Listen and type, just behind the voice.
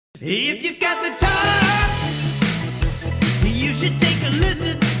If you've got the time, you should take a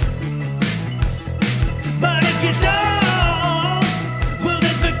listen. But if you don't, well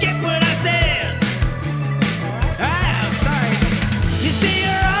then forget what I said. I'm sorry. You see, you're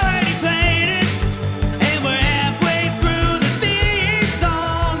already playing it, and we're halfway through the theme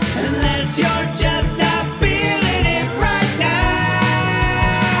song. Unless you're just not feeling it right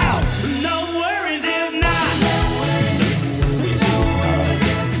now. No worries if not.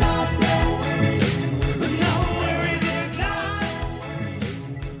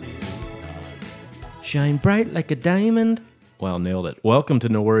 Shine bright like a diamond. Well, nailed it. Welcome to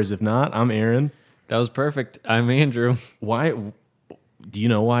No Worries If Not. I'm Aaron. That was perfect. I'm Andrew. Why? Do you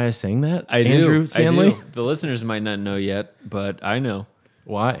know why I sang that? I do. Andrew Stanley? I do. The listeners might not know yet, but I know.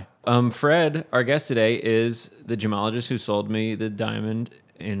 Why? Fred, our guest today, is the gemologist who sold me the diamond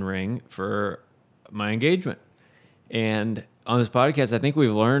in ring for my engagement. And on this podcast, I think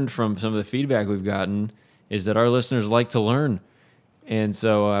we've learned from some of the feedback we've gotten is that our listeners like to learn. And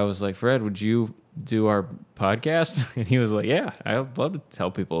so I was like, Fred, would you do our podcast? And he was like, yeah, I'd love to tell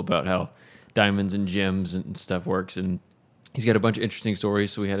people about how diamonds and gems and stuff works. And he's got a bunch of interesting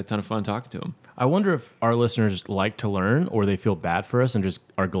stories, so we had a ton of fun talking to him. I wonder if our listeners like to learn or they feel bad for us and just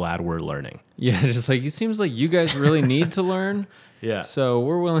are glad we're learning. Yeah, just like, it seems like you guys really need to learn. Yeah. So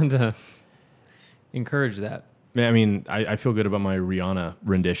we're willing to encourage that. I mean, I feel good about my Rihanna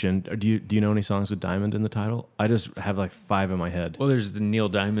rendition. Do you know any songs with diamond in the title? I just have like 5 in my head. Well, there's the Neil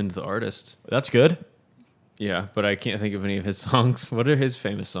Diamond, the artist. That's good. Yeah, but I can't think of any of his songs. What are his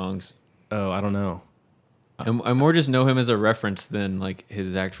famous songs? Oh, I don't know. I more just know him as a reference than like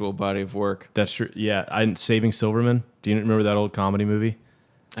his actual body of work. That's true. Yeah, I'm Saving Silverman. Do you remember that old comedy movie?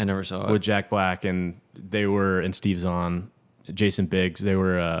 I never saw it. With Jack Black, and they were, and Steve Zahn, Jason Biggs, they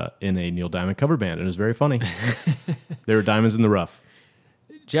were in a Neil Diamond cover band, and it was very funny. They were diamonds in the rough.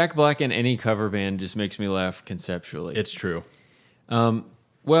 Jack Black in any cover band just makes me laugh conceptually. It's true.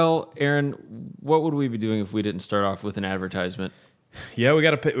 Well, Aaron, what would we be doing if we didn't start off with an advertisement? Yeah, we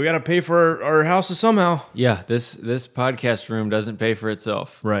gotta pay for our houses somehow. Yeah, this podcast room doesn't pay for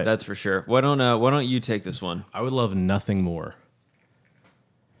itself. Right. That's for sure. Why don't you take this one? I would love nothing more.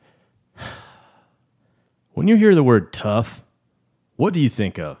 When you hear the word tough, what do you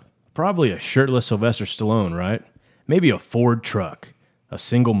think of? Probably a shirtless Sylvester Stallone, right? Maybe a Ford truck. A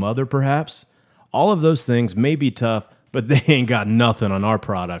single mother, perhaps? All of those things may be tough, but they ain't got nothing on our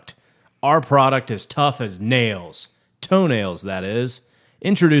product. Our product is tough as nails. Toenails, that is.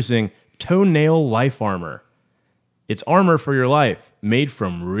 Introducing Toenail Life Armor. It's armor for your life, made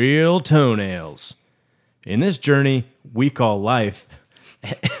from real toenails. In this journey we call life,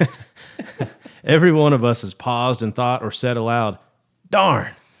 every one of us has paused and thought or said aloud,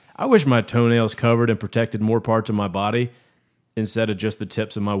 darn, I wish my toenails covered and protected more parts of my body instead of just the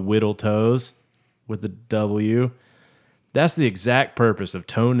tips of my whittle toes with the W. That's the exact purpose of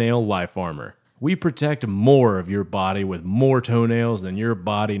Toenail Life Armor. We protect more of your body with more toenails than your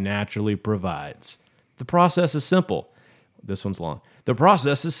body naturally provides. The process is simple. This one's long. The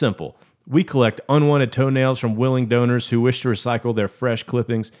process is simple. We collect unwanted toenails from willing donors who wish to recycle their fresh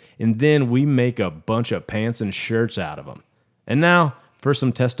clippings, and then we make a bunch of pants and shirts out of them. And now, for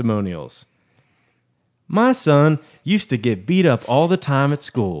some testimonials. My son used to get beat up all the time at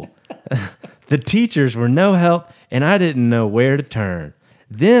school. The teachers were no help, and I didn't know where to turn.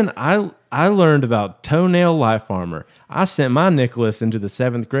 Then I learned about Toenail Life Armor. I sent my Nicholas into the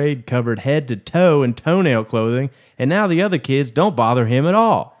 7th grade covered head to toe in toenail clothing, and now the other kids don't bother him at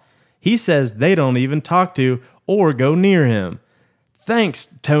all. He says they don't even talk to or go near him. Thanks,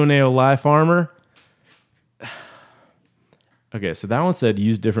 Toenail Life Armor. Okay, so that one said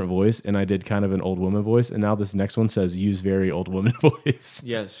use different voice, and I did kind of an old woman voice, and now this next one says use very old woman voice.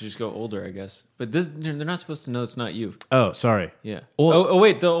 Yeah, so just go older, I guess. But they're not supposed to know it's not you. Oh, sorry. Yeah. Well,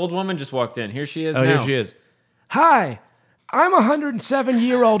 wait, the old woman just walked in. Here she is now. Here she is. Hi, I'm a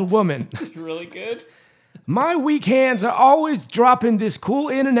 107-year-old woman. Really good. My weak hands are always dropping this cool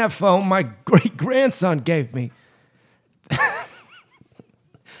internet phone my great-grandson gave me.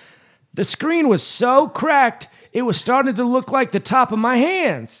 The screen was so cracked, it was starting to look like the top of my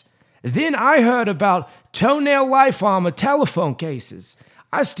hands. Then I heard about Toenail Life Armor telephone cases.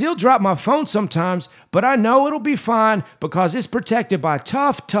 I still drop my phone sometimes, but I know it'll be fine because it's protected by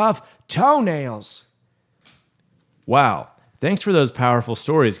tough toenails. Wow. Thanks for those powerful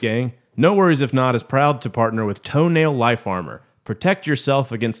stories, gang. No Worries If Not is proud to partner with Toenail Life Armor. Protect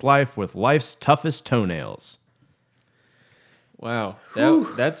yourself against life with life's toughest toenails. Wow.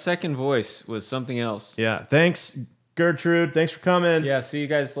 That second voice was something else. Yeah. Thanks, Gertrude. Thanks for coming. Yeah, see you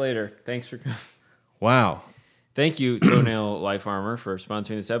guys later. Thanks for coming. Wow. Thank you, Toenail Life Armor, for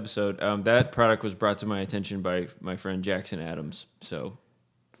sponsoring this episode. That product was brought to my attention by my friend Jackson Adams. So,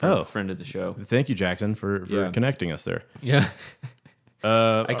 friend of the show. Thank you, Jackson, for connecting us there. Yeah.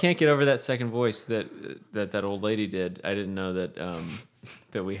 I can't get over that second voice that old lady did. I didn't know that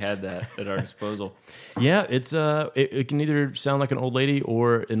that we had that at our disposal. Yeah, it's it can either sound like an old lady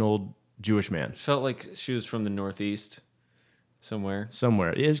or an old Jewish man. It felt like she was from the Northeast somewhere.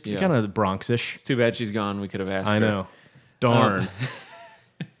 It's kind of Bronxish. It's too bad she's gone. We could have asked her. I know. Darn.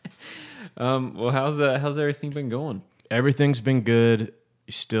 Well, how's everything been going? Everything's been good.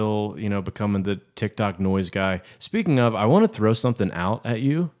 Still, becoming the TikTok noise guy. Speaking of, I want to throw something out at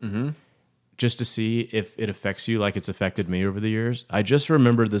you just to see if it affects you like it's affected me over the years. I just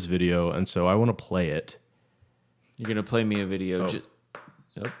remembered this video, and so I want to play it. You're going to play me a video.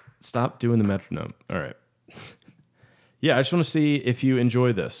 Nope. Stop doing the metronome. All right. Yeah, I just want to see if you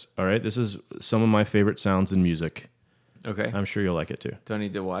enjoy this. All right. This is some of my favorite sounds in music. Okay. I'm sure you'll like it too. Do I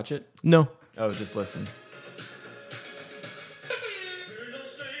need to watch it? No. Oh, just listen.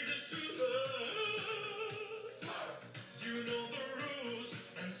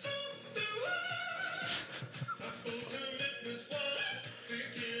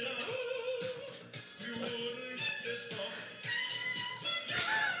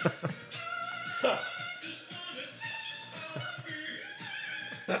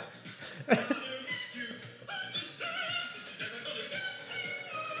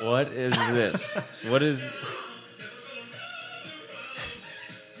 What is this? What is...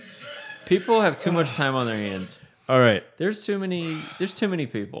 People have too much time on their hands. All right. There's too many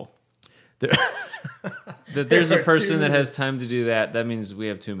people. There, There's a person that has time to do that. That means we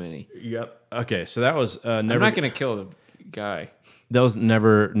have too many. Yep. Okay, so that was never. I'm not going to kill the guy. That was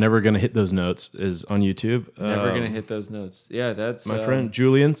never going to hit those notes. Is on YouTube. Never going to hit those notes. Yeah, that's my friend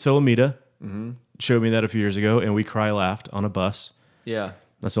Julian Solomita showed me that a few years ago, and we laughed on a bus. Yeah.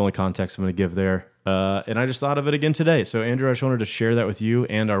 That's the only context I'm going to give there. And I just thought of it again today. So, Andrew, I just wanted to share that with you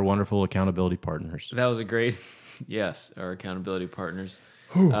and our wonderful accountability partners. That was a great, yes, our accountability partners.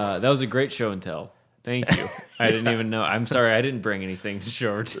 That was a great show and tell. Thank you. I didn't even know. I'm sorry, I didn't bring anything to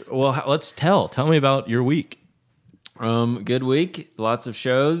short. Well, let's tell me about your week. Good week. Lots of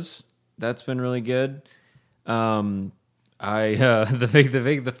shows. That's been really good. The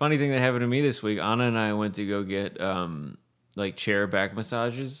funny thing that happened to me this week, Anna and I went to go get chair back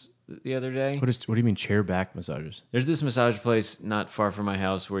massages the other day. What do you mean chair back massages? There's this massage place not far from my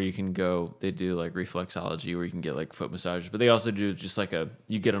house where you can go. They do like reflexology where you can get like foot massages, but they also do just like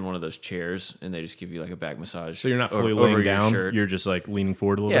you get on one of those chairs and they just give you like a back massage. So you're not fully laying down. You're just like leaning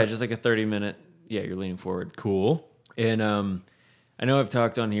forward a little bit. Yeah, just like a 30-minute. Yeah, you're leaning forward. Cool. And I know I've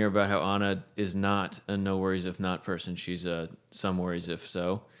talked on here about how Anna is not a no worries if not person. She's a some worries if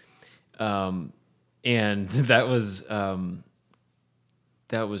so. And that was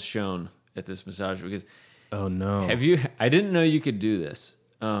shown at this massage because oh no. I didn't know you could do this.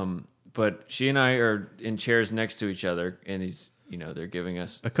 But she and I are in chairs next to each other and they're giving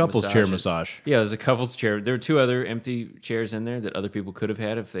us a couple's chair massage. Yeah, it was a couple's chair. There were two other empty chairs in there that other people could have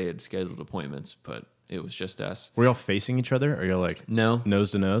had if they had scheduled appointments, but it was just us. Were y'all facing each other? Or are y'all like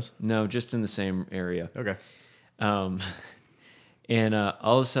nose to nose? No, just in the same area. Okay. And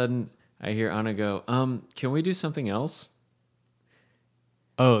all of a sudden I hear Anna go, can we do something else?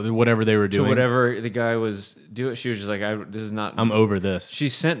 Oh, whatever they were doing. To whatever the guy was doing. She was just like, this is not... I'm over this. She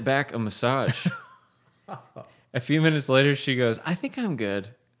sent back a massage. A few minutes later, she goes, I think I'm good.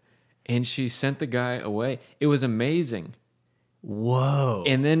 And she sent the guy away. It was amazing. Whoa.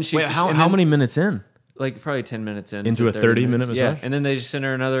 And then she... Wait, how many minutes in? Like probably 10 minutes in. Into a 30-minute massage? Yeah, and then they just sent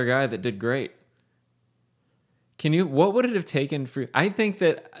her another guy that did great. What would it have taken for... I think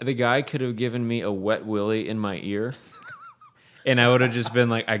that the guy could have given me a wet willy in my ear. And I would have just been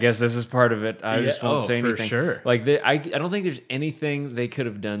like, I guess this is part of it. I just won't say anything. For sure. Like, I don't think there's anything they could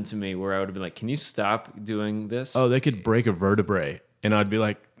have done to me where I would have been like, can you stop doing this? Oh, they could break a vertebrae. And I'd be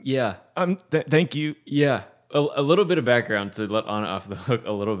like, yeah. Thank you. Yeah. A little bit of background to let Anna off the hook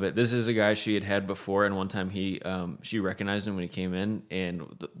a little bit. This is a guy she had before, and one time she recognized him when he came in,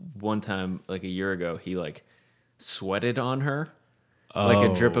 and one time, like a year ago, he like sweated on her.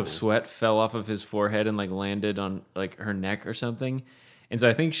 Like a drip of sweat fell off of his forehead and like landed on like her neck or something. And so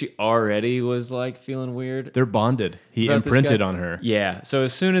I think she already was like feeling weird. They're bonded. He imprinted on her. Yeah. So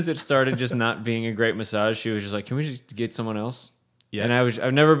as soon as it started just not being a great massage, she was just like, can we just get someone else? Yeah. And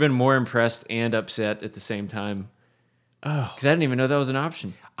I've never been more impressed and upset at the same time. Oh. Because I didn't even know that was an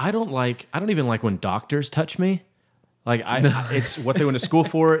option. I don't even like when doctors touch me. Like it's what they went to school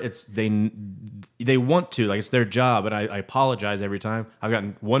for. It's they want to, like, it's their job, and I apologize every time. I've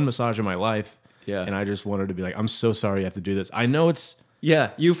gotten one massage in my life, Yeah. And I just wanted to be like, I'm so sorry you have to do this. I know it's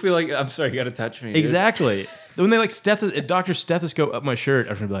Yeah, you feel like, I'm sorry, you got to touch me. Dude. exactly. When they like doctor stethoscope up my shirt, I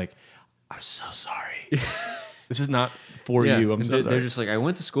was gonna be like, I'm so sorry. This is not for you. I'm so sorry. They're just like, I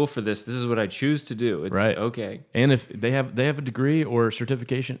went to school for this. This is what I choose to do. It's Right. okay. And if they have a degree or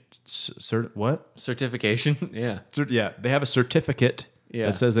certification, what? Certification. Yeah. Yeah, they have a certificate Yeah.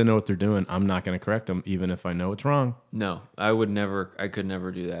 that says they know what they're doing. I'm not going to correct them, even if I know it's wrong. No, I could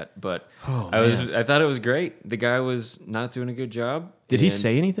never do that. But Oh, I thought it was great. The guy was not doing a good job. Did he and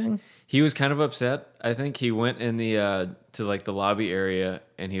say anything? He was kind of upset. I think he went in the to like the lobby area,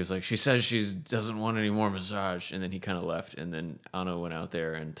 and he was like, "She says she doesn't want any more massage," and then he kind of left. And then Anna went out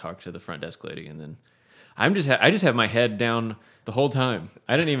there and talked to the front desk lady, and then I just have my head down the whole time.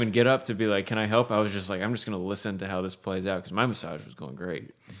 I didn't even get up to be like, "Can I help?" I was just like, "I'm just going to listen to how this plays out," because my massage was going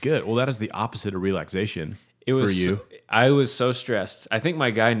great. Good. Well, that is the opposite of relaxation It was for you. I was so stressed. I think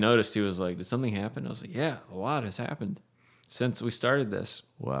my guy noticed. He was like, "Did something happen?" I was like, "Yeah, a lot has happened since we started this."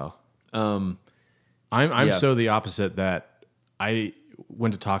 Wow. Um, I'm Yeah. so the opposite that I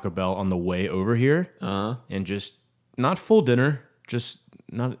went to Taco Bell on the way over here and just not full dinner, just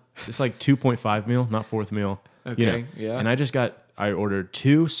not. It's like 2.5 meal, not fourth meal. Okay, yeah. And I ordered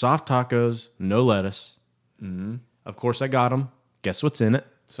 2 soft tacos, no lettuce. Mm-hmm. Of course, I got them. Guess what's in it?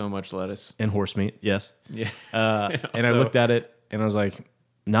 so much lettuce. And horse meat. Yes. Yeah. And I looked at it and I was like,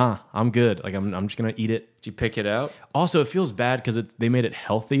 nah, I'm good. Like I'm just gonna eat it. Did you pick it out? Also, it feels bad because they made it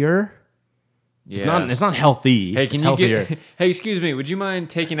healthier. Yeah. It's not healthy. Hey, it's can you healthier. get? Hey, excuse me. Would you mind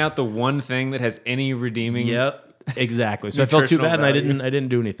taking out the one thing that has any redeeming? Yep, exactly. So I felt too Nutritional bad, and value. I didn't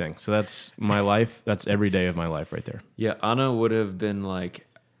do anything. So that's my life. That's every day of my life right there. Yeah, Anna would have been like,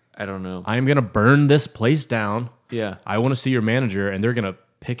 I don't know. I am gonna burn this place down. Yeah, I want to see your manager, and they're gonna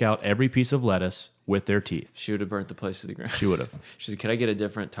pick out every piece of lettuce with their teeth. she would have burnt the place to the ground. She would have. She said, "Can I get a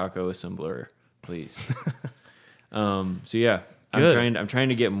different taco assembler, please?" So yeah, Good. I'm trying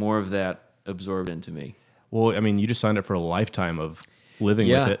to get more of that absorbed into me. Well, I mean, you just signed up for a lifetime of living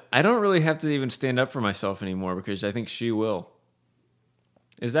Yeah, with it. I don't really have to even stand up for myself anymore because I think she will.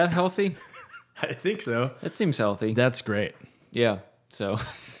 Is that healthy? I think so. That seems healthy. That's great. Yeah. So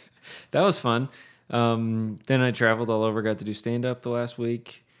that was fun. Then I traveled all over, got to do stand up the last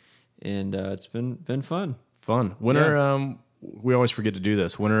week, and it's been fun. Fun. When Yeah. are we always forget to do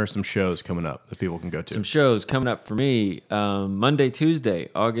this? When are some shows coming up that people can go to? Some shows coming up for me. Monday, Tuesday,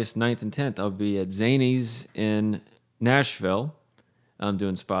 August 9th and 10th, I'll be at Zany's in Nashville. I'm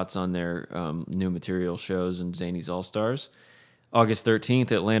doing spots on their new material shows and Zany's All-Stars. August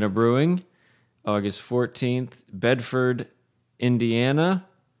 13th, Atlanta Brewing. August 14th, Bedford, Indiana,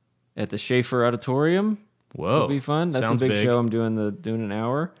 at the Schaefer Auditorium. Whoa, It'll be fun. That's sounds a big big. show. I'm doing an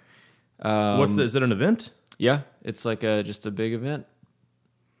hour. Is it an event? Yeah, it's like just a big event.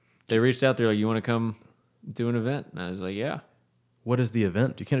 They reached out. They're like, "You want to come do an event?" And I was like, "Yeah." What is the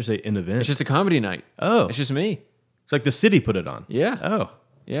event? You can't just say an event. It's just a comedy night. Oh. It's just me. It's like the city put it on. Yeah. Oh.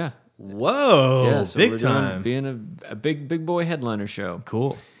 Yeah. Whoa. Yeah. So big we're time. being a big boy headliner show.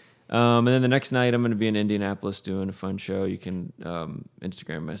 Cool. And then the next night, I'm going to be in Indianapolis doing a fun show. You can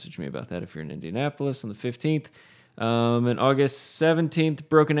Instagram message me about that if you're in Indianapolis on the 15th. And August 17th,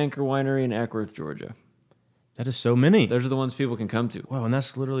 Broken Anchor Winery in Ackworth, Georgia. That is so many. Those are the ones people can come to. Wow, and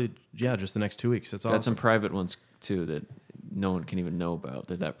that's literally just the next 2 weeks. That's Got awesome. some private ones too that no one can even know about.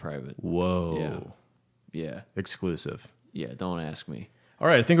 They're that private. Whoa. Yeah. Exclusive. Yeah. Don't ask me. All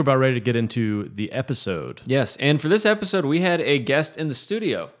right, I think we're about ready to get into the episode. Yes. And for this episode, we had a guest in the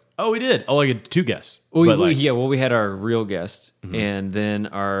studio. Oh, we did. Oh, I get 2 guests. We had our real guest, Mm-hmm. and then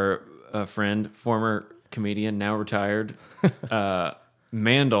our friend, former comedian, now retired,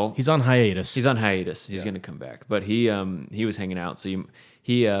 Mandel. He's on hiatus. He's on hiatus. He's going to come back, but he was hanging out. So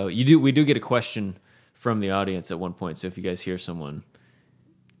we do get a question from the audience at one point. So if you guys hear someone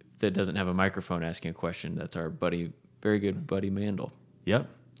that doesn't have a microphone asking a question, that's our buddy, very good buddy Mandel. Yep.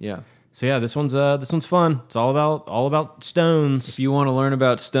 Yeah. So yeah, this one's fun. It's all about stones. If you want to learn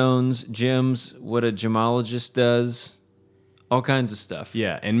about stones, gems, what a gemologist does, all kinds of stuff.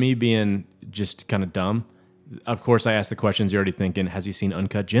 Yeah, and me being just kind of dumb, of course I asked the questions you're already thinking. Has he seen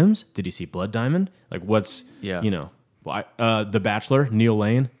Uncut Gems? Did he see Blood Diamond? Like what's The Bachelor, Neil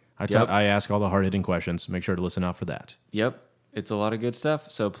Lane. I ask all the hard-hitting questions. Make sure to listen out for that. Yep. It's a lot of good stuff.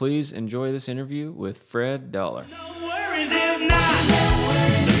 So please enjoy this interview with Fred Dollar. No worries if not.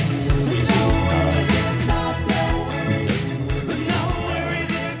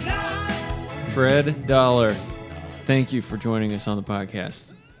 Fred Dollar, thank you for joining us on the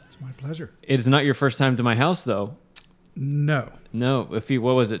podcast. It's my pleasure. It is not your first time to my house, though. No. No, what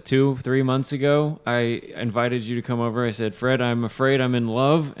was it, 2-3 months ago? I invited you to come over. I said, Fred, I'm afraid I'm in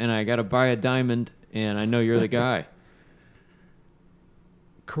love and I got to buy a diamond and I know you're the guy.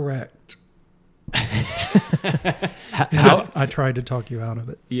 Correct. How I tried to talk you out of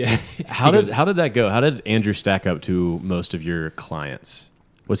it. Yeah. how did that go? How did Andrew stack up to most of your clients?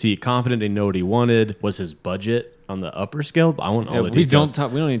 Was he confident he knew what he wanted? Was his budget on the upper scale? I want all the we details.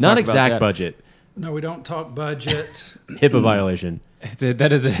 don't even Not talk exact about that. budget. No, we don't talk budget. HIPAA violation.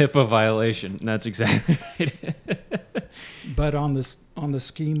 That is a HIPAA violation. That's exactly right. But on the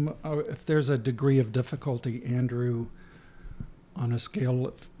scheme, if there's a degree of difficulty, Andrew, on a scale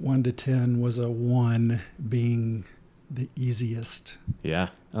of 1 to 10, was a 1 being the easiest Yeah,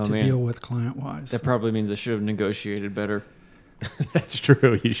 Oh, to man. deal with client-wise. That probably means I should have negotiated better. that's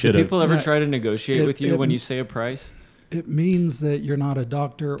true. You Do should have. people ever Yeah. try to negotiate It- with you it- when you say a price? It means that you're not a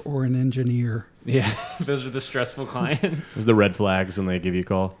doctor or an engineer. Yeah. Those are the stressful clients. There's the red flags when they give you a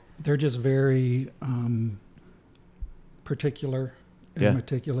call. They're just very particular and Yeah.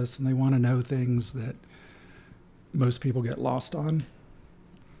 meticulous, and they want to know things that most people get lost on.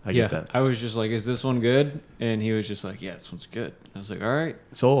 I get that. I was just like, is this one good? And he was just like, yeah, this one's good. I was like, all right,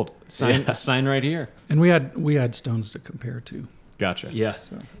 Sold. sign, Yeah. sign right here. And we had stones to compare to. Gotcha. Yeah.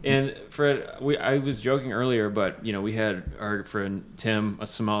 So. And Fred, I was joking earlier, but we had our friend Tim, a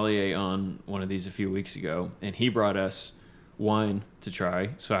sommelier, on one of these a few weeks ago, and he brought us wine to try.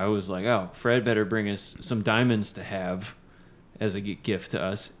 So I was like, oh, Fred better bring us some diamonds to have as a gift to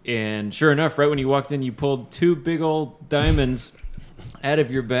us. And sure enough, right when you walked in, you pulled 2 big old diamonds out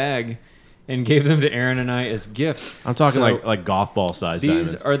of your bag and gave them to Aaron and I as gifts. I'm talking So like golf ball size these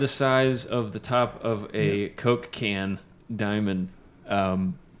diamonds. are the size of the top of a Coke can diamond.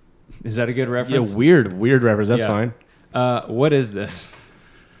 Is that a good Yeah, reference? weird reference. That's Yeah. fine. What is this?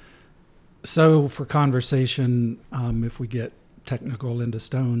 So for conversation, if we get technical into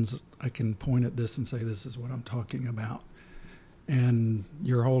stones, I can point at this and say, this is what I'm talking about. And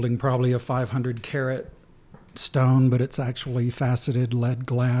you're holding probably a 500 carat stone, but it's actually faceted lead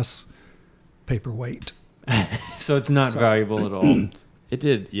glass paperweight. So it's not valuable at all. It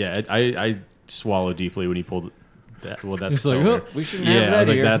did. Yeah, I swallowed deeply when he pulled that. Well, that's It's like, over. oh, we shouldn't Yeah, have I was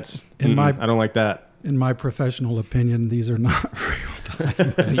that like, here. that's. In my- I don't like that. In my professional opinion, these are not real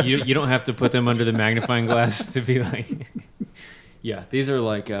diamonds. you don't have to put them under the magnifying glass to be like. Yeah, these are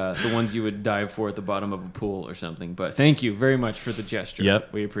like the ones you would dive for at the bottom of a pool or something. But thank you very much for the gesture.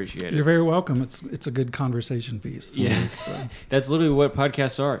 Yep. We appreciate You're it. very welcome. It's a good conversation piece. Yeah, So, that's literally what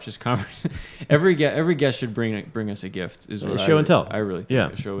podcasts are. Just every guest should bring us a gift. Is what Show and tell. I really think. Yeah.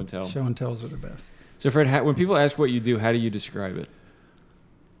 A show and tell. show and tells are the best. So Fred, when people ask what you do, how do you describe it?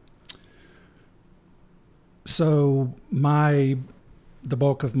 So the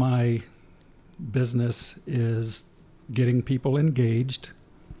bulk of my business is getting people engaged,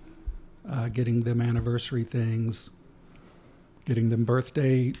 getting them anniversary things, getting them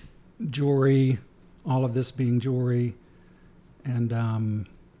birthday jewelry, all of this being jewelry, and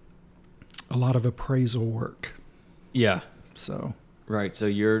a lot of appraisal work. Yeah. So Right.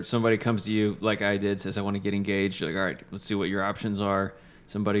 So somebody comes to you like I did, says I want to get engaged. You're like, all right, let's see what your options are.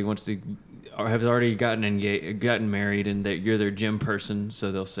 Somebody wants to or has already gotten married, and you're their gym person,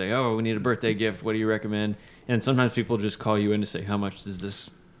 so they'll say, oh, we need a birthday gift. What do you recommend? And sometimes people just call you in to say, how much is this?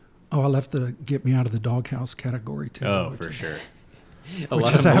 I left the get me out of the doghouse category too. Oh, which for is- sure. A Which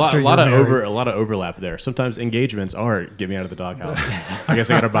lot is of, after a lot you're of married. a lot of overlap there. Sometimes engagements are get me out of the doghouse. I guess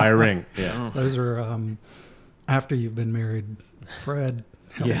I got to buy a ring. Yeah. Those are after you've been married. Fred,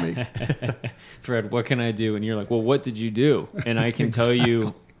 help me. Fred, what can I do? And you're like, well, what did you do? And I can tell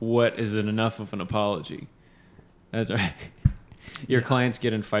you what isn't enough of an apology. That's right. Your clients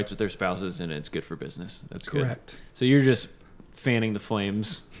get in fights with their spouses, and it's good for business. That's good. Correct. So you're just fanning the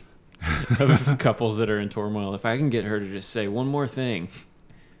flames of couples that are in turmoil. If I can get her to just say one more thing,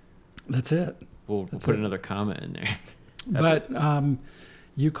 That's it. we'll put another comment in there. But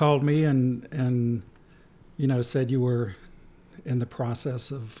you called me and said you were in the process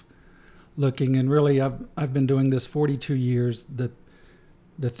of looking, and really I've been doing this 42 years.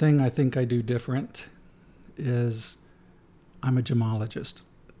 The thing I think I do different is I'm a gemologist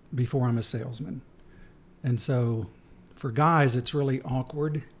before I'm a salesman. And so for guys, it's really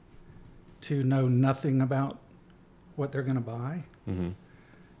awkward to know nothing about what they're going to buy. Mm-hmm.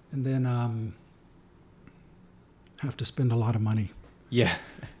 And then have to spend a lot of money. Yeah.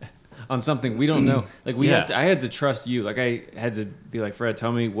 On something we don't know. Like I had to trust you. Like I had to be like, Fred,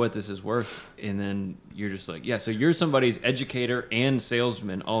 tell me what this is worth. And then you're just like, yeah, so you're somebody's educator and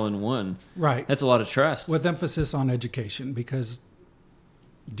salesman all in one. Right. That's a lot of trust. With emphasis on education, because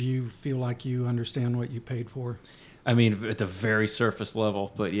do you feel like you understand what you paid for? I mean, at the very surface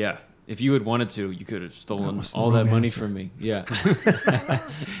level, but yeah. If you had wanted to, you could have stolen was all that money romancer. from me. Yeah.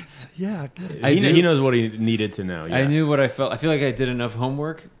 Yeah, I get it. He knows what he needed to know. Yeah. I knew what I felt. I feel like I did enough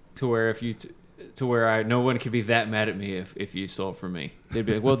homework to where no one could be that mad at me if you stole from me. They'd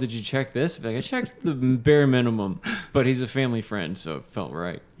be like, "Well, did you check this?" I'd be like, "I checked the bare minimum," but he's a family friend, so it felt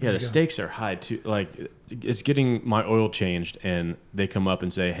right. Yeah, the stakes are high too. Like, it's getting my oil changed, and they come up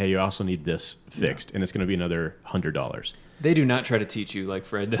and say, "Hey, you also need this fixed," and it's going to be another $100. They do not try to teach you like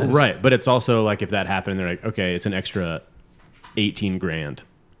Fred does. Right, but it's also like if that happened, they're like, "Okay, it's an extra 18 grand."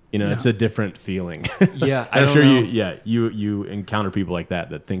 You know, it's a different feeling. Yeah, I'm don't sure know. you encounter people like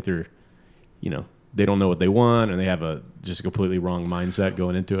that think they're, they don't know what they want, and they have just a completely wrong mindset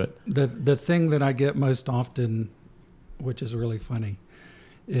going into it. The thing that I get most often, which is really funny,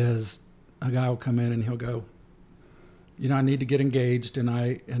 is a guy will come in and he'll go, I need to get engaged, and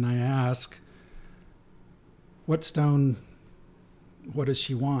I ask, what stone, what does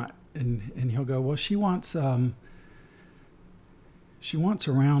she want? And he'll go, well, she wants a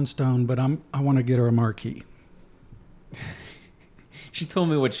round stone, but I want to get her a marquee. She told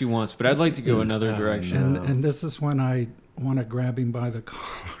me what she wants, but I'd like to go another direction. And this is when I want to grab him by the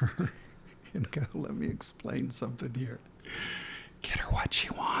collar and go, let me explain something here. Get her what she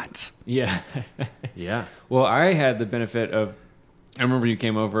wants. Yeah. Yeah. Well, I had the benefit of, I remember you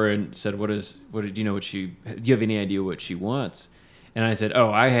came over and said, do you have any idea what she wants? And I said,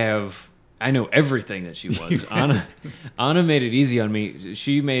 I know everything that she wants. Anna made it easy on me.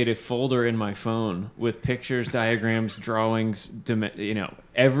 She made a folder in my phone with pictures, diagrams, drawings,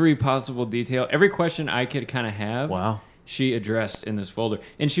 every possible detail, every question I could kind of have. Wow. She addressed in this folder,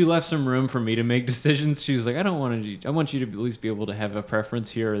 and she left some room for me to make decisions. She was like, I want you to at least be able to have a preference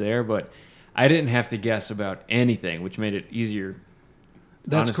here or there, but I didn't have to guess about anything, which made it easier.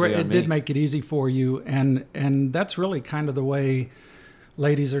 That's honestly, great. on It me. did make it easy for you, and that's really kind of the way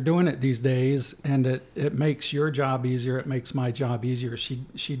ladies are doing it these days, and it makes your job easier. It makes my job easier.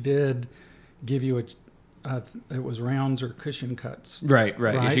 She did give you it was rounds or cushion cuts. Right.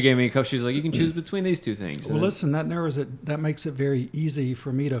 And she gave me a cup. She's like, you can choose between these two things. Well, listen, that makes it very easy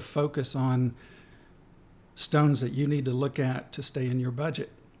for me to focus on stones that you need to look at to stay in your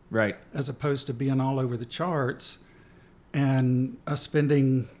budget, Right. as opposed to being all over the charts and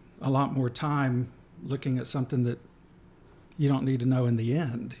spending a lot more time looking at something that you don't need to know in the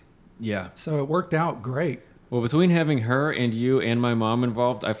end. Yeah. So it worked out great. Well, between having her and you and my mom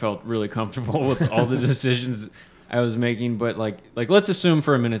involved, I felt really comfortable with all the decisions I was making. But like let's assume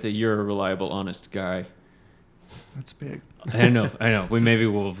for a minute that you're a reliable, honest guy. That's big. I know. Maybe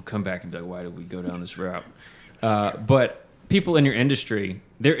we'll come back and be like, why did we go down this route? But people in your industry,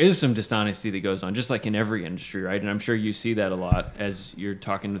 there is some dishonesty that goes on, just like in every industry, right? And I'm sure you see that a lot as you're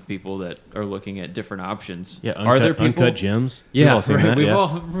talking with people that are looking at different options. Yeah. Are there people? Uncut Gems? Yeah, We've all seen that,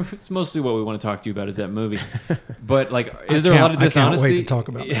 yeah. It's mostly what we want to talk to you about is that movie. But like, I is there a lot of can't dishonesty? wait to talk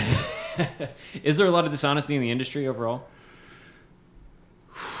about that. Is there a lot of dishonesty in the industry overall?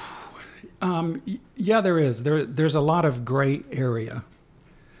 Yeah, there is. There's a lot of gray area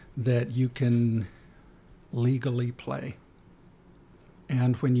that you can legally play.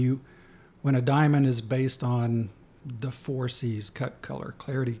 And when a diamond is based on the 4 C's, cut, color,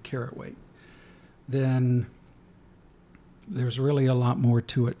 clarity, carat weight, then there's really a lot more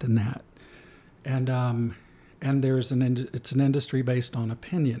to it than that. And there's it's an industry based on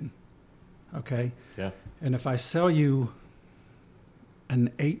opinion. Okay? Yeah. And if I sell you an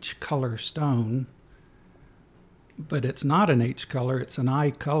H color stone, but it's not an H color, it's an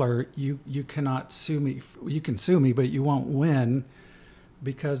I color, you cannot sue me. You can sue me, but you won't win,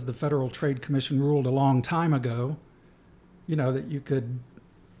 because the Federal Trade Commission ruled a long time ago, that you could,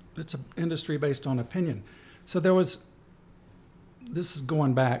 it's an industry based on opinion. So this is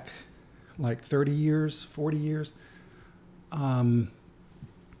going back like 30 years, 40 years,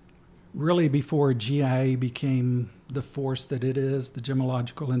 really before GIA became the force that it is, the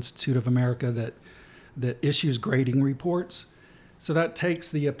Gemological Institute of America that issues grading reports. So that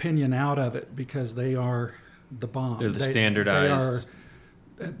takes the opinion out of it, because they are the bomb. They're the standardized. They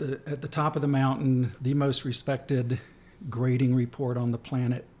are at the top of the mountain, the most respected grading report on the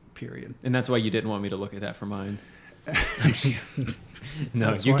planet, period. And that's why you didn't want me to look at that for mine.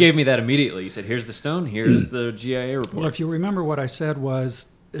 No, That's you why- gave me that immediately. You said, here's the stone, here's the GIA report. Well, if you remember what I said was,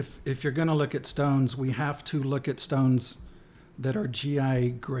 if you're going to look at stones, we have to look at stones that are GIA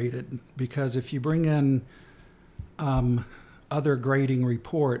graded, because if you bring in other grading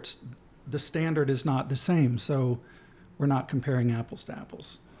reports, the standard is not the same. So we're not comparing apples to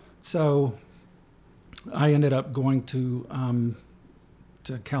apples. So I ended up going to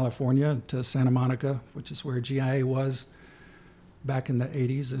to California, to Santa Monica, which is where GIA was back in the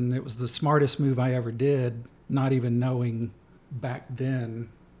 80s. And it was the smartest move I ever did, not even knowing back then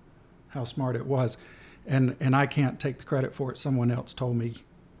how smart it was. And I can't take the credit for it. Someone else told me,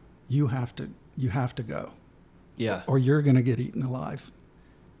 you have to go, Yeah. or you're going to get eaten alive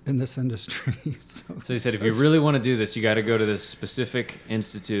in this industry. So he said, if you really want to do this, you got to go to this specific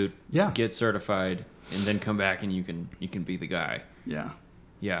institute, Yeah. get certified, and then come back and you can be the guy. Yeah.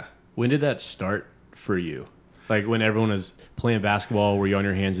 Yeah. When did that start for you? Like when everyone was playing basketball, were you on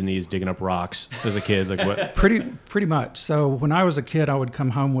your hands and knees digging up rocks as a kid? Like what? Pretty much. So when I was a kid, I would come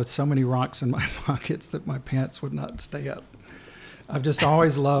home with so many rocks in my pockets that my pants would not stay up. I've just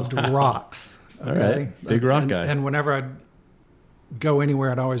always loved rocks. All right. Big rock guy. And whenever I'd go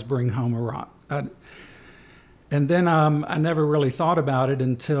anywhere, I'd always bring home a rock. And then I never really thought about it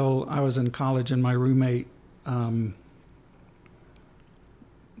until I was in college, and my roommate,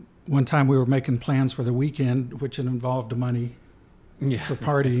 one time we were making plans for the weekend, which involved money for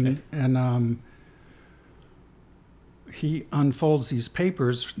partying, and he unfolds these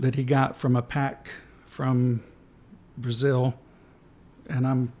papers that he got from a pack from Brazil, and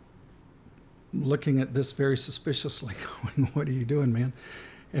I'm looking at this very suspiciously, going, "What are you doing, man?"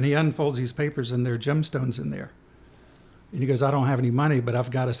 And he unfolds these papers, and there are gemstones in there. And he goes, "I don't have any money, but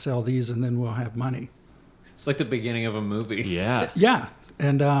I've got to sell these, and then we'll have money." It's like the beginning of a movie. Yeah. Yeah.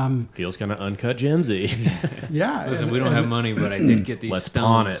 And Feels kind of uncut gemsy. yeah. Listen, and, we don't and, have money, but I did get these Let's stones.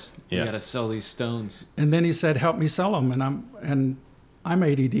 pawn it. Yeah. We got to sell these stones. And then he said, "Help me sell them." And I'm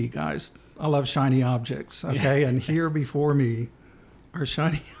ADD, guys. I love shiny objects. Okay. And here before me are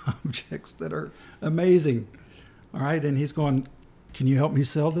shiny objects that are amazing. All right. And he's going, "Can you help me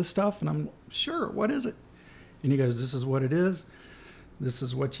sell this stuff?" And I'm, "Sure. What is it?" And he goes, "This is what it is. This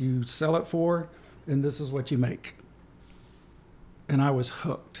is what you sell it for. And this is what you make." And I was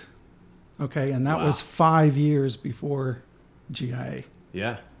hooked. Okay. And that Wow. was 5 years before GIA.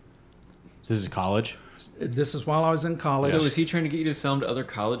 Yeah. This is college. This is while I was in college. So is he trying to get you to sell them to other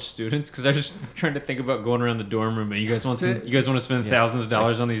college students? Because I was just trying to think about going around the dorm room. And you guys want to spend thousands of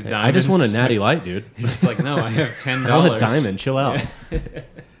dollars on these diamonds? I just want a natty light, dude. It's like, no, I have $10. I want a diamond. Chill out.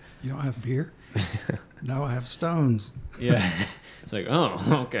 You don't have beer? No, I have stones. Yeah. It's like,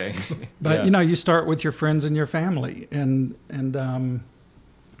 oh, okay. But yeah. you start with your friends and your family, and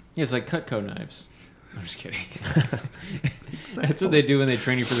Yeah, it's like Cutco knives. I'm just kidding. That's what they do when they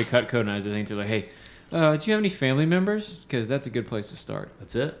train you for the Cutco knives. I think they're like, hey, do you have any family members? Because that's a good place to start.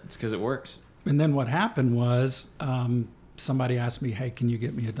 That's it. It's because it works. and then what happened was somebody asked me, "Hey, can you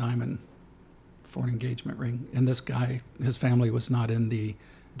get me a diamond for an engagement ring?" And this guy, his family was not in the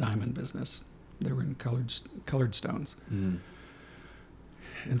diamond business; they were in colored stones. Mm.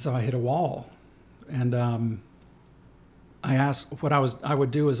 And so I hit a wall, and I asked what I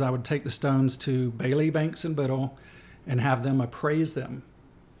would do is I would take the stones to Bailey, Banks, and Biddle and have them appraise them.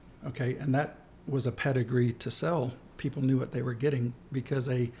 Okay, and that was a pedigree to sell. People knew what they were getting because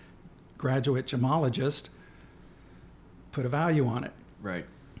a graduate gemologist put a value on it. Right.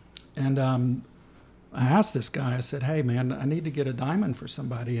 And I asked this guy, I said, "Hey, man, I need to get a diamond for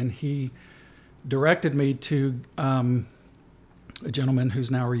somebody." And he directed me to a gentleman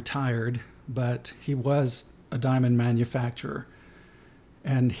who's now retired, but he was a diamond manufacturer.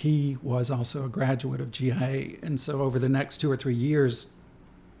 And he was also a graduate of GIA. And so over the next 2 or 3 years,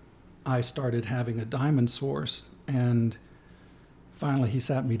 I started having a diamond source. And finally, he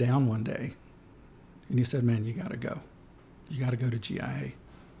sat me down one day and he said, "Man, you got to go. You got to go to GIA."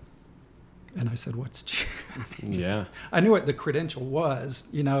 And I said, "What's GIA?" Yeah. I knew what the credential was,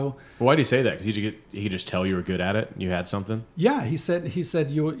 Well, why do you say that? Because he could just tell you were good at it. You had something. Yeah, he said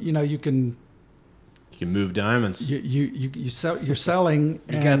you can You can move diamonds. you sell, you're selling.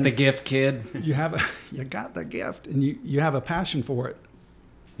 You and got the gift, kid. You got the gift, and you have a passion for it.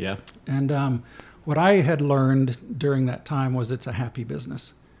 Yeah. And what I had learned during that time was it's a happy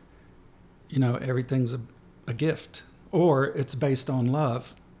business. Everything's a gift, or it's based on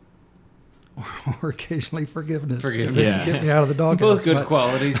love, or occasionally forgiveness. Forgiveness. Yeah. Get me out of the doghouse. Both good but-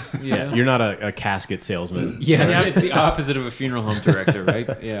 qualities. Yeah. You're not a casket salesman. Yeah, it's the opposite of a funeral home director, right?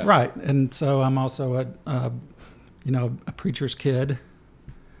 Yeah. Right, and so I'm also a preacher's kid.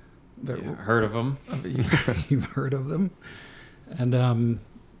 Yeah, heard of them. You've heard of them, and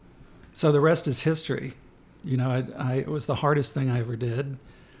so the rest is history. It was the hardest thing I ever did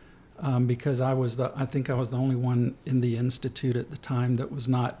because I think I was the only one in the institute at the time that was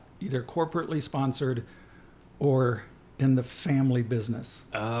not either corporately sponsored or in the family business.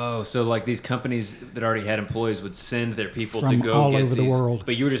 Oh, so like these companies that already had employees would send their people to From go all get over the these, world.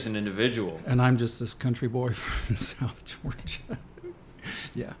 But you were just an individual. And I'm just this country boy from South Georgia.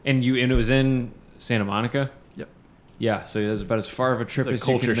 Yeah. And it was in Santa Monica? Yep. Yeah, so it was about as far of a trip It's as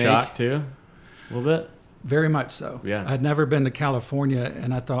a you culture could shock make. too, a little bit. Very much so. Yeah. I'd never been to California,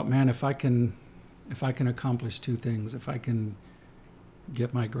 and I thought, man, if I can accomplish two things, if I can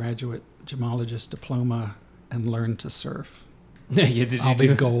get my graduate gemologist diploma and learn to surf, I'll be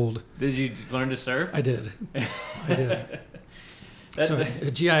gold. Did you learn to surf? I did. I did. So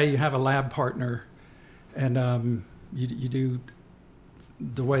at GI, you have a lab partner, and you do,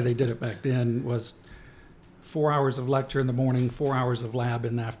 the way they did it back then was 4 hours of lecture in the morning, 4 hours of lab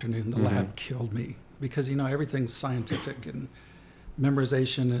in the afternoon. The lab killed me because, everything's scientific and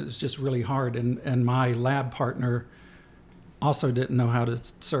memorization is just really hard. And my lab partner also didn't know how to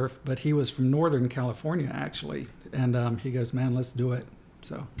surf, but he was from Northern California, actually. And he goes, man, let's do it.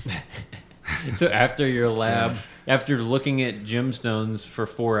 So So after your lab, after looking at gemstones for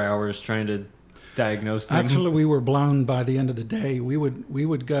 4 hours trying to diagnose them. actually, we were blown by the end of the day. We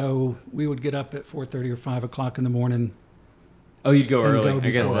would get up at 4:30 or 5 o'clock in the morning. Oh, you'd go and early. go I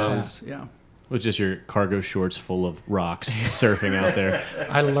guess before that class. is. Yeah. It was just your cargo shorts full of rocks surfing out there.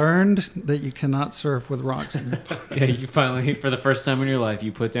 I learned that you cannot surf with rocks in your pocket. Yeah, you finally, for the first time in your life,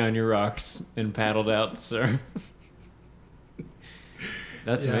 you put down your rocks and paddled out to surf.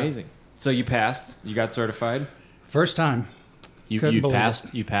 That's Yeah. amazing. So you passed. You got certified. First time. You Couldn't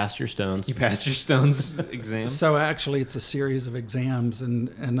believe you passed your stones. You passed your stones exam. So actually, it's a series of exams,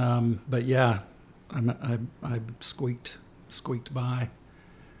 but yeah, I squeaked by.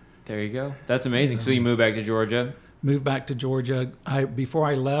 There you go. That's amazing. So you moved back to Georgia. Moved back to Georgia. Before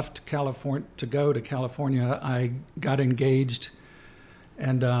I left California to go to California, I got engaged,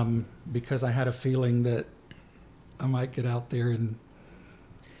 and because I had a feeling that I might get out there and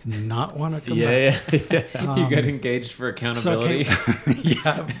not want to come back. Yeah. You got engaged for accountability.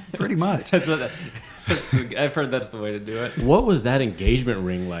 Yeah, pretty much. I've heard that's the way to do it. What was that engagement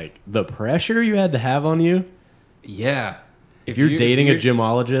ring like? The pressure you had to have on you? Yeah. If you're dating a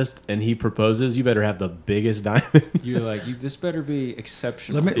gemologist and he proposes, you better have the biggest diamond. You're like, this better be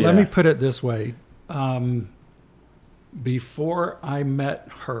exceptional. Let me put it this way. Before I met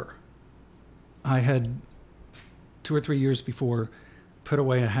her, I had 2 or 3 years before put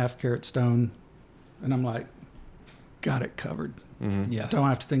away a 1/2 carat stone, and I'm like, got it covered. Yeah. Don't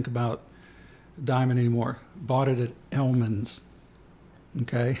have to think about diamond anymore. Bought it at Elman's.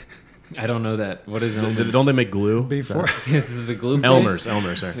 Okay. I don't know that. What is Elmer's? Don't they make glue? Before This is the glue place?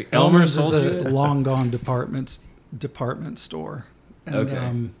 Elmer's, sorry. Like Elmer's is sold a you? long gone department store. And,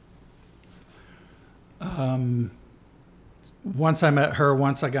 Okay. Once I met her,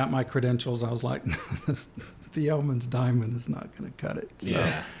 once I got my credentials, I was like, the Elman's diamond is not going to cut it. So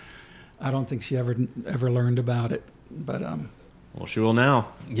Yeah. I don't think she ever learned about it. But Well, she will now.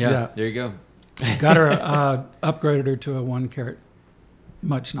 Yeah, there you go. got her upgraded her to a 1 carat,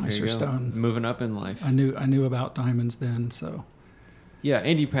 much There you nicer go. stone. Moving up in life. I knew about diamonds then, so Yeah,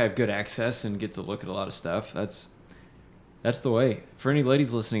 and you probably have good access and get to look at a lot of stuff. That's the way. For any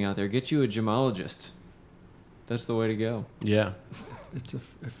ladies listening out there, get you a gemologist. That's the way to go. Yeah. it's a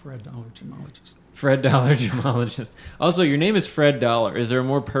Fred Dollar gemologist. Fred Dollar gemologist. Also, your name is Fred Dollar. Is there a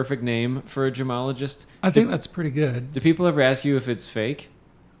more perfect name for a gemologist? I think that's pretty good Do people ever ask you if it's fake?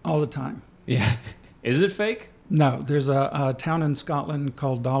 all the time. Yeah. Is it fake? No, there's a town in Scotland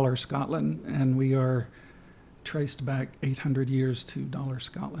called Dollar, Scotland, and we are traced back 800 years to Dollar,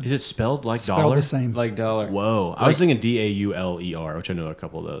 Scotland. Is it spelled like Spelled dollar? the same. Like dollar? Whoa. I was thinking Dauler, which I know a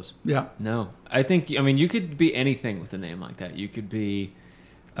couple of those. Yeah. No. I mean, you could be anything with a name like that. You could be,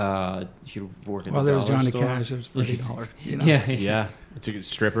 you could work at Well, the there's dollar Johnny store. Cash. There's Freddie Dollar. You know? Yeah. Yeah. It's a good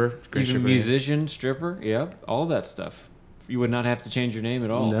stripper. Great Even stripper. musician, stripper, yep, all that stuff. You would not have to change your name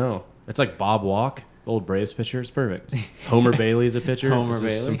at all. No. It's like Bob Walk, the old Braves pitcher. It's perfect. Homer Bailey is a pitcher. Homer It's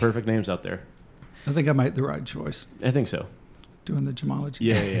just Bailey. Some perfect names out there. I think I made the right choice I think so. doing the gemology.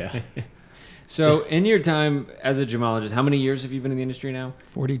 Yeah. So, in your time as a gemologist, how many years have you been in the industry now?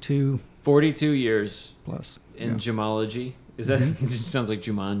 42 42 years plus. in Yeah. gemology. Is that? It just sounds like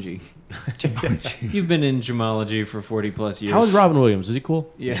Jumanji. Gemology. You've been in gemology for 40 plus years. How is Robin Williams? Is he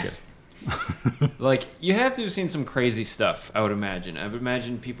cool? Yeah. Like, you have to have seen some crazy stuff, I would imagine. I would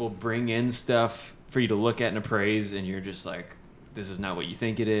imagine people bring in stuff for you to look at and appraise, and you're just like, this is not what you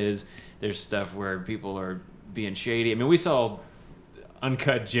think it is. There's stuff where people are being shady. I mean, we saw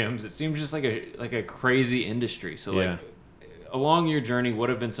uncut gems. It seems just like a crazy industry. So, like, along your journey, what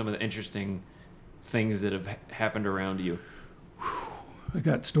have been some of the interesting things that have happened around you? I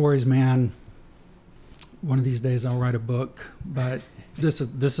got stories, man. One of these days I'll write a book, but this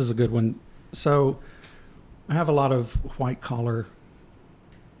is a good one. So I have a lot of white collar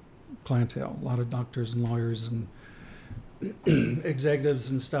clientele, a lot of doctors and lawyers, executives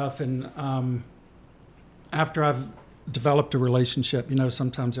and stuff. And after I've developed a relationship,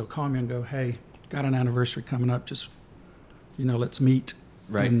 sometimes they'll call me and go, "Hey, got an anniversary coming up. Just, let's meet."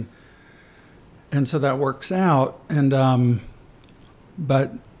 Right. And so that works out. And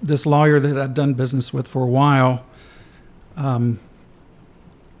but this lawyer that I'd done business with for a while,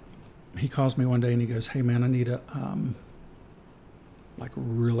 he calls me one day and he goes, "Hey man, I need a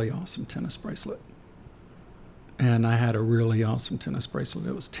really awesome tennis bracelet." And I had a really awesome tennis bracelet.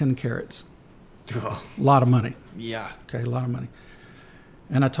 It was 10 carats. A lot of money. Yeah. Okay, a lot of money.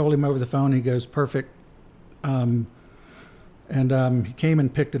 And I told him over the phone. He goes, "Perfect." And he came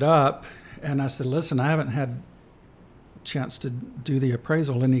and picked it up. And I said, "Listen, I haven't had a chance to do the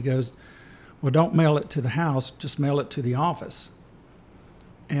appraisal." And he goes, "Well, don't mail it to the house. Just mail it to the office."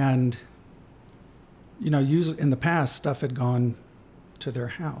 And, usually in the past, stuff had gone to their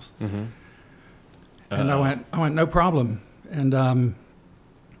house. Mm-hmm. And I went, "No problem." And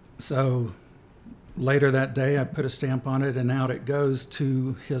so later that day, I put a stamp on it, and out it goes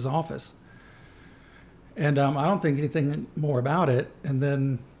to his office. And I don't think anything more about it. And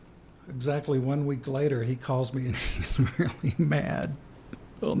then exactly 1 week later, he calls me, and he's really mad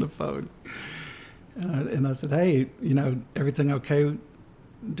on the phone. And I said, "Hey, everything okay?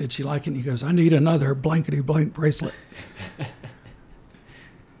 Did she like it?" And he goes, "I need another blankety blank bracelet."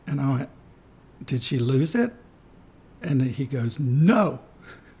 And I went, "Did she lose it?" And he goes, "No."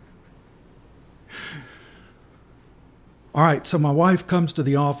 All right, so my wife comes to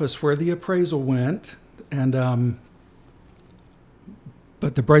the office where the appraisal went, and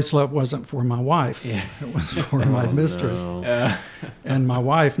but the bracelet wasn't for my wife. Yeah. It was for my mistress. No. And my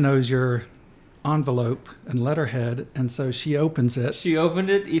wife knows your envelope and letterhead, and so she opens it. She opened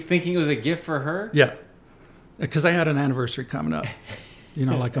it, you thinking it was a gift for her? Yeah, because I had an anniversary coming up,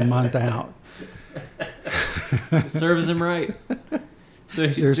 like a month out. Serves him right. So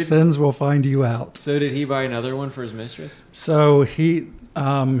Your sins will find you out. So did he buy another one for his mistress? So he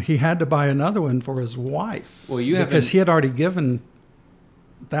had to buy another one for his wife. Well, because he had already given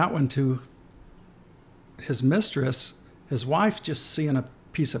that one to his mistress. His wife just seeing a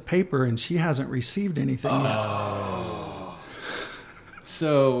piece of paper, and she hasn't received anything yet.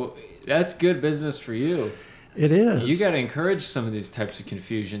 So that's good business for you. It is. You got to encourage some of these types of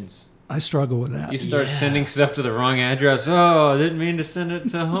confusions. I struggle with that. You start sending stuff to the wrong address. Oh, I didn't mean to send it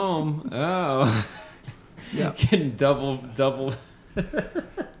to home. Oh. Yeah. Getting double.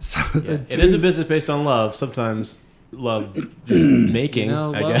 So It is a business based on love. Sometimes love just making,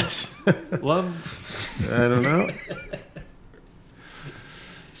 I guess. Love. I don't know.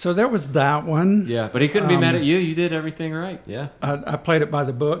 So there was that one. Yeah, but he couldn't be mad at you. You did everything right. Yeah. I played it by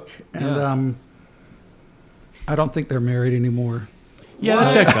the book, and I don't think they're married anymore. Yeah, What?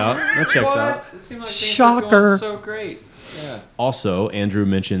 that checks out. That checks What? out. It seemed like things Shocker. were going so great. Yeah. Also, Andrew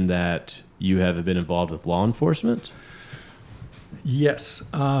mentioned that you have been involved with law enforcement. Yes.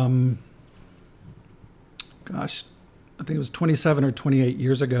 Gosh, I think it was 27 or 28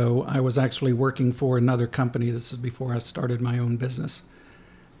 years ago. I was actually working for another company. This is before I started my own business.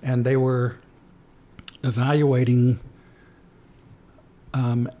 And they were evaluating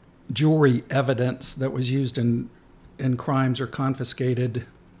jewelry evidence that was used in crimes or confiscated,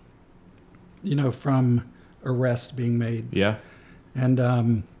 from arrests being made. Yeah. And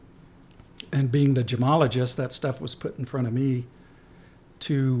being the gemologist, that stuff was put in front of me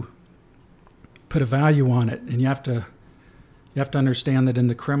to put a value on it. And you have to understand that in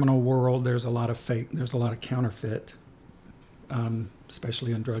the criminal world, there's a lot of fake, there's a lot of counterfeit,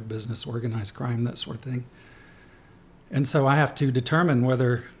 especially in drug business, organized crime, that sort of thing. And so I have to determine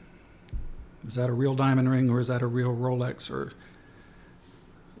whether is that a real diamond ring or is that a real Rolex or,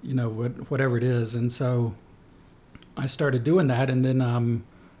 whatever it is. And so I started doing that. And then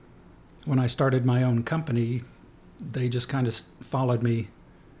when I started my own company, they just kind of followed me.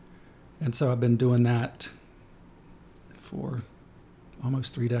 And so I've been doing that for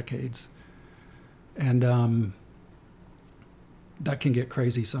almost 3 decades. And that can get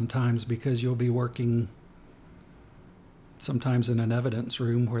crazy sometimes because you'll be working sometimes in an evidence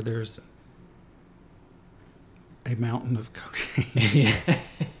room where there's a mountain of cocaine,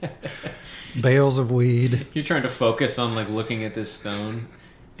 bales of weed. You're trying to focus on looking at this stone,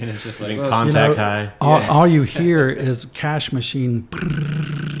 and it's just like contact high. All you hear is cash machine,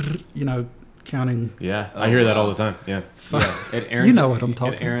 counting. Yeah, I hear that all the time. Yeah. At Aaron's, You know what I'm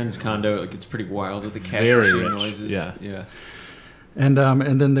talking At Aaron's condo, it gets pretty wild with the cash Very machine rich. noises. Yeah. And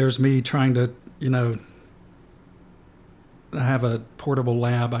then there's me trying to, I have a portable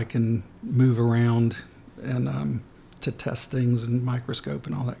lab I can move around and to test things and microscope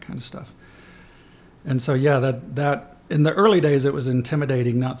and all that kind of stuff. And so that in the early days, it was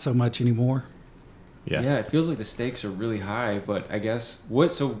intimidating, not so much anymore. Yeah, it feels like the stakes are really high, but I guess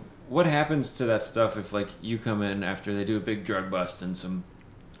what happens to that stuff if like you come in after they do a big drug bust and some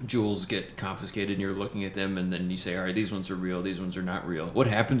jewels get confiscated and you're looking at them and then you say, all right, these ones are real, these ones are not real. What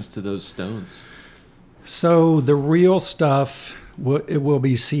happens to those stones? So the real stuff, it will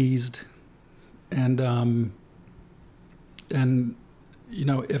be seized, and you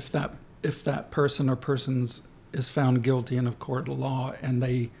know, if that person or persons is found guilty in a court of law and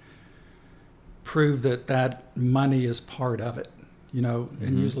they prove that money is part of it, you know,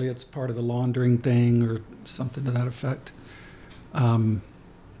 and usually it's part of the laundering thing or something to that effect, then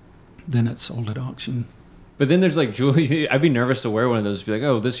it's sold at auction. But then there's like jewelry. I'd be nervous to wear one of those. Be like,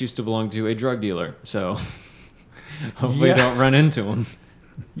 oh, this used to belong to a drug dealer, so hopefully Yeah. don't run into him.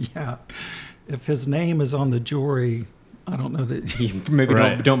 Yeah, if his name is on the jewelry, I don't know that Maybe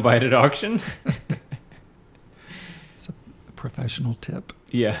Right. don't buy it at auction. it's a professional tip.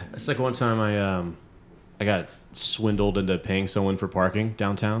 Yeah. It's like one time I got swindled into paying someone for parking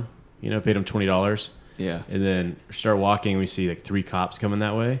downtown. You know, paid him $20, Yeah. and then start walking. We see like 3 cops coming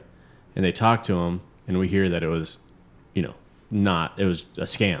that way, and they talk to him, and we hear that it was, you know, it was a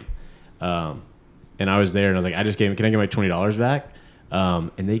scam. And I was there, and I was like, can I get my $20 back?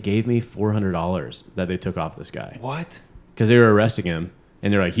 And they gave me $400 that they took off this guy What? because they were arresting him,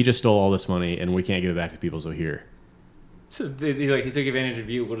 and they're like, he just stole all this money, and we can't give it back to people. So here. So he took advantage of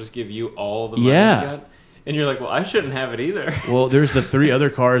you. We'll just give you all the money Yeah. you got. And you're like, well, I shouldn't have it either. Well, there's the 3 other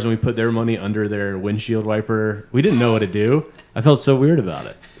cars, and we put their money under their windshield wiper. We didn't know what to do. I felt so weird about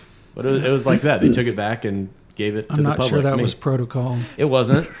it, but it was like that. They took it back and gave it to I'm the not public. sure that Me. was protocol. It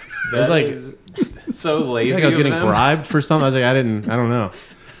wasn't. It was like so lazy. I think I was of getting them. bribed for something. I was like, I don't know.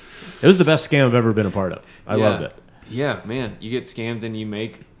 It was the best scam I've ever been a part of. I Yeah. loved it. Yeah, man. You get scammed and you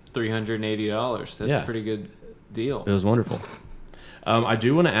make $380. That's Yeah. a pretty good deal. It was wonderful. I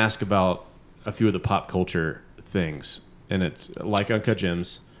do want to ask about a few of the pop culture things, and it's like Uncut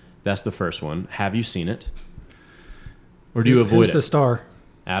Gems. That's the first one. Have you seen it, or do you avoid Who's it? the star?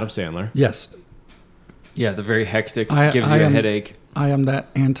 Adam Sandler. Yes, Yeah, the very hectic I gives you a am- headache. I am that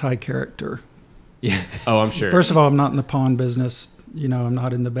anti-character. Yeah. Oh, I'm sure. First of all, I'm not in the pawn business. You know, I'm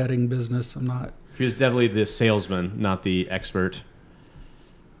not in the betting business. I'm not. He was definitely the salesman, not the expert.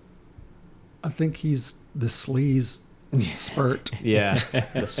 I think he's the sleaze spurt. Yeah,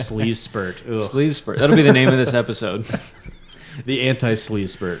 the sleaze spurt. Ugh. Sleaze spurt. That'll be the name of this episode. The anti-sleaze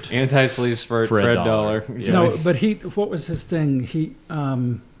spurt. Anti-sleaze spurt, Fred Fred Dollar. Dollar. Yeah. No, but what was his thing? He,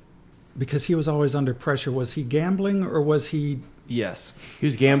 because he was always under pressure. Was he gambling or was he? Yes. He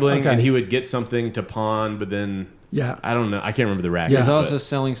was gambling, Okay. and he would get something to pawn, but then Yeah, I don't know. I can't remember the racket. He was Yeah. also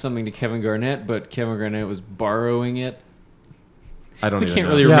selling something to Kevin Garnett, but Kevin Garnett was borrowing it. I don't I even can't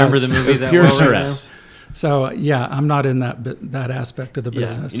know. really Yeah. remember the It movie was that pure well stress. so yeah, I'm not in that aspect of the Yeah.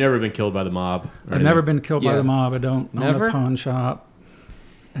 business. You never been killed by the mob. or I've anything? never been killed by Yeah. the mob. I don't own Never? a pawn shop,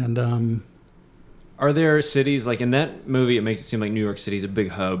 and Are there cities, like in that movie, it makes it seem like New York City is a big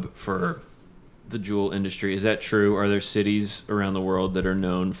hub for the jewel industry. Is that true? Are there cities around the world that are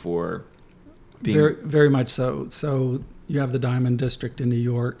known for being... very very much so. So you have the Diamond District in New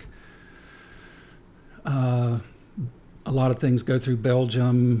York. A lot of things go through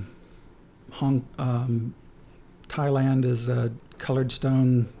Belgium. Thailand is a colored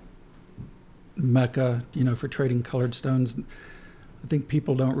stone mecca, you know, for trading colored stones. I think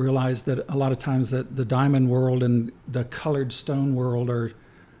people don't realize that a lot of times that the diamond world and the colored stone world are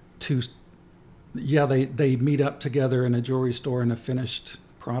two. Yeah, they meet up together in a jewelry store in a finished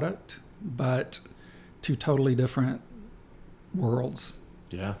product, but two totally different worlds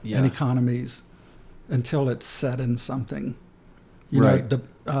Yeah. Yeah. and economies until it's set in something. You Right.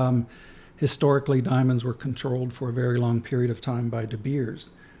 know, historically, diamonds were controlled for a very long period of time by De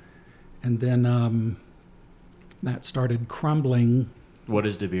Beers. And then that started crumbling. What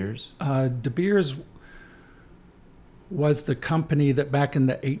is De Beers? De Beers was the company that back in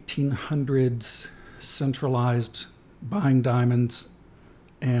the 1800s centralized buying diamonds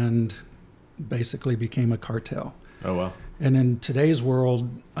and basically became a cartel. Oh, well. And in today's world,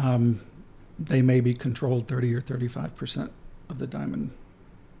 they may be controlled 30 or 35% of the diamond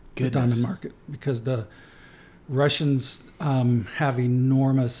market because the Russians have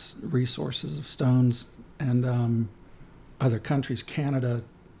enormous resources of stones, and other countries, Canada,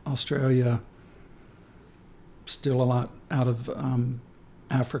 Australia, still a lot out of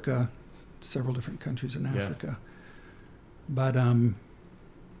Africa, several different countries in Yeah. Africa. But a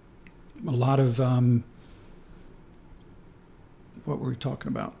lot of what were we talking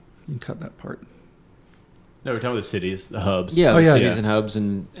about? You can cut that part. No, we're talking about the cities, the hubs. Yeah, Oh, the yeah. cities Yeah. and hubs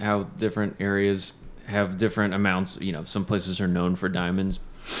and how different areas have different amounts. You know, some places are known for diamonds.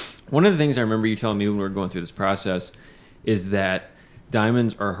 One of the things I remember you telling me when we were going through this process is that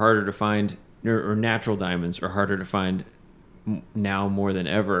diamonds are harder to find, or natural diamonds are harder to find now more than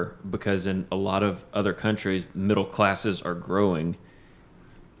ever, because in a lot of other countries, middle classes are growing.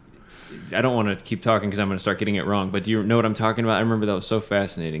 I don't want to keep talking because I'm going to start getting it wrong, but do you know what I'm talking about? I remember that was so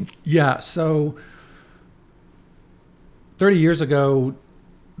fascinating. Yeah. So 30 years ago,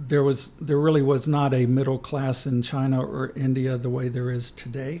 there really was not a middle class in China or India the way there is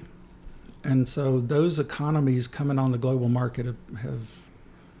today. And so those economies coming on the global market have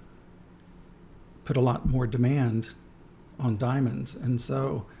put a lot more demand on diamonds. And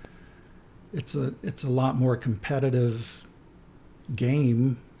so it's a lot more competitive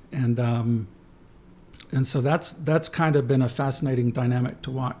game. And so that's kind of been a fascinating dynamic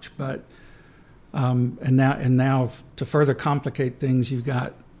to watch. But and now to further complicate things, you've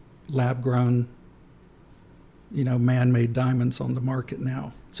got lab grown, man-made diamonds on the market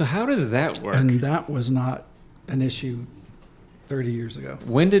now. So how does that work? And that was not an issue 30 years ago.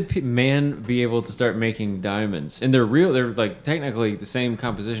 When did man be able to start making diamonds? And they're like technically the same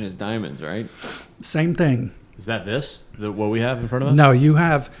composition as diamonds, right? Same thing. Is that what we have in front of us? No, you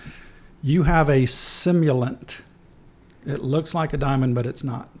have a simulant. It looks like a diamond, but it's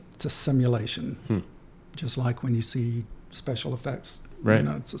not. It's a simulation. Just like when you see special effects, right?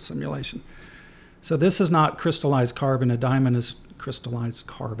 It's a simulation. So this is not crystallized carbon. A diamond is crystallized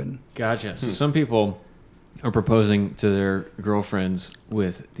carbon. Gotcha. So some people are proposing to their girlfriends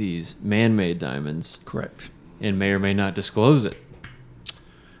with these man-made diamonds. Correct. And may or may not disclose it.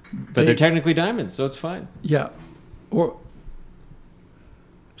 But they're technically diamonds, so it's fine. Yeah.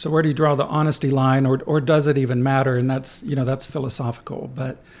 So where do you draw the honesty line, or does it even matter? And that's philosophical.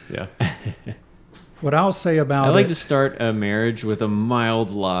 But yeah. What I'll say about I like to start a marriage with a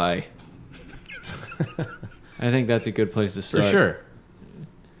mild lie. I think that's a good place to start. For sure.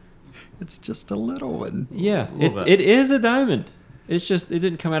 It's just a little one. Yeah, it is a diamond. It's just, it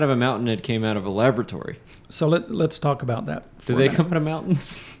didn't come out of a mountain. It came out of a laboratory. So let's talk about that. Do they come out of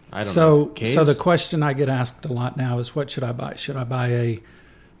mountains? I don't know. Caves? So the question I get asked a lot now is, what should I buy? Should I buy a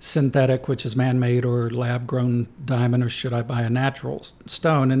synthetic, which is man-made, or lab-grown diamond, or should I buy a natural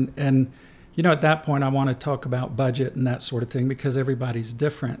stone? And at that point, I want to talk about budget and that sort of thing, because everybody's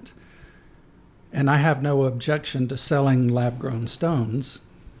different. And I have no objection to selling lab-grown stones.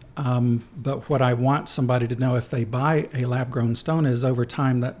 But what I want somebody to know if they buy a lab-grown stone is, over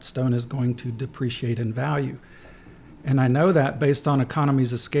time, that stone is going to depreciate in value. And I know that based on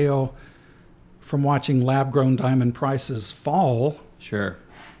economies of scale from watching lab-grown diamond prices fall. Sure.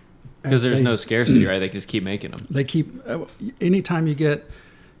 Because there's no scarcity, right? They can just keep making them. They keep, anytime you get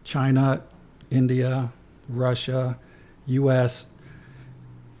China, India, Russia, U.S.,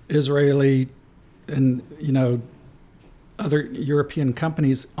 Israeli, and, other European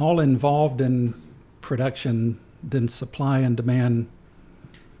companies all involved in production, then supply and demand,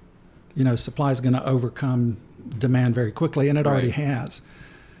 supply is going to overcome demand very quickly, and it already has.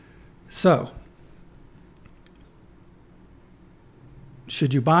 So,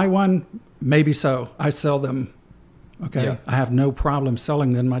 should you buy one? Maybe so. I sell them. Okay. Yeah. I have no problem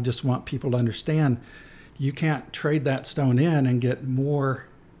selling them. I just want people to understand you can't trade that stone in and get more.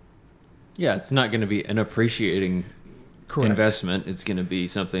 Yeah, it's not going to be an appreciating Correct. investment. It's going to be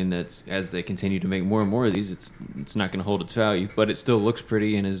something that's, as they continue to make more and more of these, it's not going to hold its value, but it still looks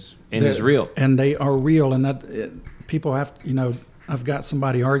pretty and is real. And they are real, and people have, I've got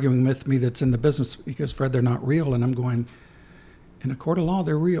somebody arguing with me that's in the business because, Fred, they're not real, and I'm going, in a court of law,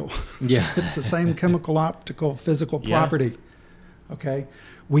 they're real. Yeah. It's the same chemical, optical, physical property. Okay?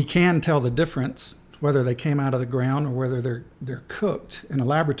 We can tell the difference, whether they came out of the ground or whether they're cooked in a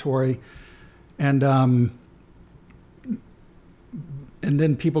laboratory. And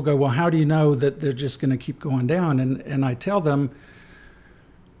then people go, well, how do you know that they're just going to keep going down? And I tell them,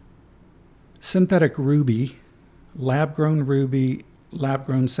 synthetic ruby, lab-grown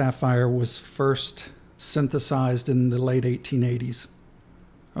sapphire was first synthesized in the late 1880s.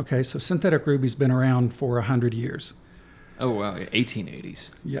 Okay, so synthetic ruby's been around for 100 years. Oh, wow,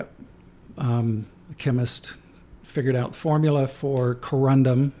 1880s. Yep. The chemist figured out the formula for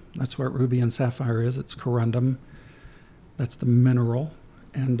corundum. That's what ruby and sapphire is. It's corundum. That's the mineral.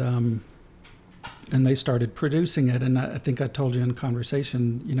 And they started producing it. And I think I told you in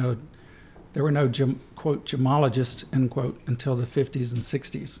conversation, there were no, quote, gemologists, end quote, until the 50s and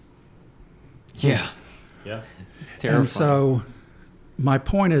 60s. Yeah. Yeah. It's terrifying. And so my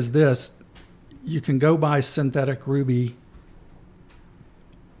point is this. You can go buy synthetic ruby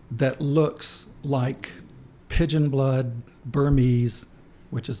that looks like pigeon blood Burmese,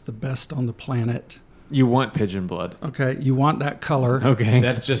 which is the best on the planet, You want pigeon blood. Okay, you want that color. Okay.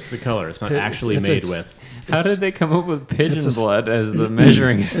 That's just the color. It's not It- actually it's- made it's- with. How did they come up with pigeon it's a s- blood as the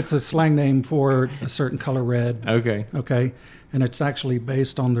measuring? It's a slang name for a certain color red. Okay. Okay, and it's actually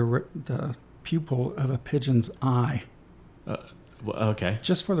based on the pupil of a pigeon's eye. Well, okay.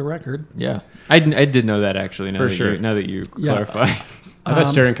 Just for the record. Yeah. I did know that actually. Now For that sure. now that you Yeah. clarify. I've had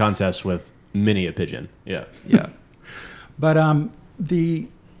staring contests with many a pigeon. Yeah. Yeah, but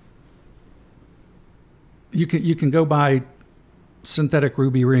you can go buy synthetic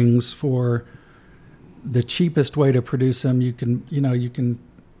ruby rings for the cheapest way to produce them. You can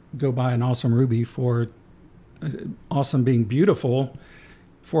go buy an awesome ruby for awesome being beautiful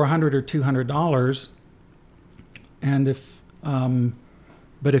for $100 or $200, and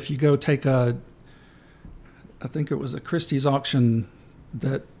but if you go take I think it was a Christie's auction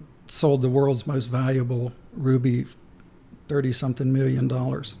that sold the world's most valuable ruby, $30-something million.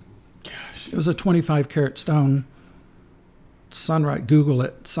 Gosh. It was a 25 karat stone. Sunrise, Google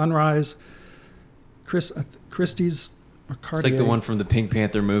it. Sunrise, Christie's or It's Cartier. like the one from the Pink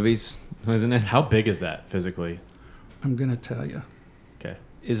Panther movies, wasn't it? How big is that physically? I'm going to tell you. Okay.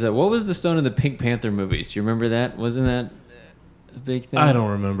 What was the stone in the Pink Panther movies? Do you remember that? Wasn't that a big thing? I don't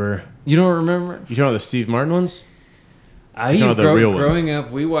remember. You don't remember? You talking about the Steve Martin ones? I know the real ones. growing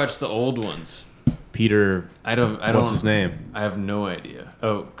up, we watched the old ones. Peter. I don't. What's his name? I have no idea.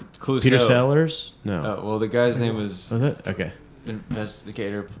 Oh, Clouseau. Peter Sellers? No. Oh well, the guy's name was Was it? Okay.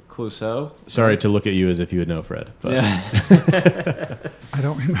 Investigator Clouseau. Sorry to look at you as if you would know Fred. But Yeah. I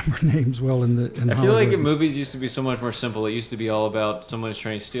don't remember names well in I feel like Hollywood. movies used to be so much more simple. It used to be all about someone's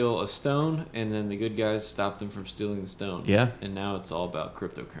trying to steal a stone, and then the good guys stop them from stealing the stone. Yeah. And now it's all about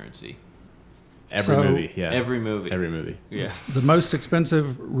cryptocurrency. every So- movie. Yeah. Every movie. Every movie. Yeah. The most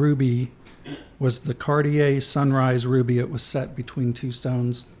expensive ruby was the Cartier Sunrise ruby. It was set between three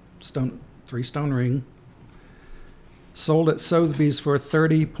stone ring. Sold at Sotheby's for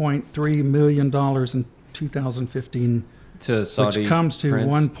 $30.3 million in 2015, To Saudi which comes to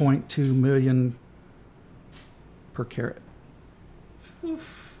prince. $1.2 million per carat.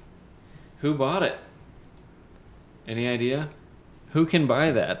 Who bought it? Any idea? Who can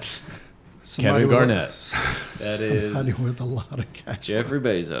buy that? Kevin with a- Garnett. That is somebody with a lot of cash. Jeffrey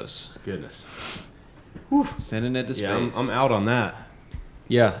Bezos. Goodness. Sending it to space. Yeah, I'm out on that.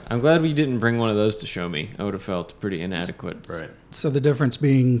 Yeah, I'm glad we didn't bring one of those to show me. I would have felt pretty inadequate. Right. So the difference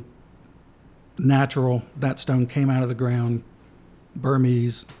being natural, that stone came out of the ground,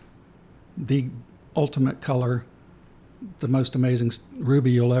 Burmese, the ultimate color, the most amazing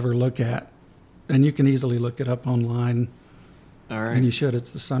ruby you'll ever look at. And you can easily look it up online, All and right. you should.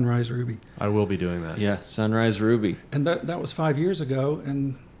 It's the Sunrise Ruby. I will be doing that. Yeah, Sunrise Ruby. And that was 5 years ago,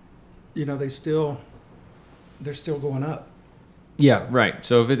 and they're still going up. Yeah, right.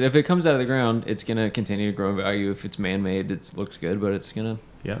 So if it comes out of the ground, it's gonna continue to grow in value. If it's man-made, it looks good, but it's gonna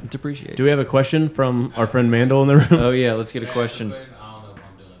Yeah. depreciate. Do we have a question from our friend Mandel in the room? Oh yeah, let's get a question. I don't know if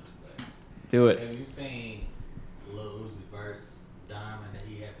I'm doing too bad. Do it. Have you seen Lil Uzi Vert's diamond that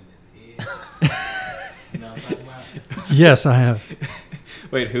he had in his head? You know what I'm talking about? Yes, I have.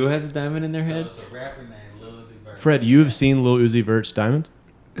 Wait, who has a diamond in their So head? it's a rapper named Lil Uzi Vert. Fred, you've seen Lil Uzi Vert's diamond?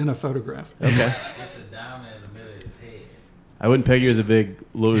 In a photograph. Okay. It's a diamond in the middle of his head. I wouldn't peg you as a big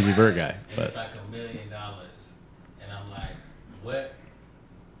Lil Uzi Vert guy, And but it's like $1 million. And I'm like,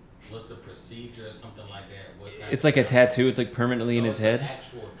 what's the procedure or something like that? What type It's of like a diamond? tattoo. It's like permanently in No, his it's an head.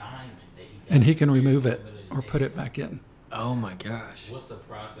 actual diamond that he got And he can remove in it the middle of his or head. put it back in. Oh my gosh. What's the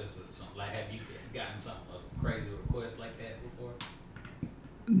process of something? Like, have you gotten a crazy request like that before?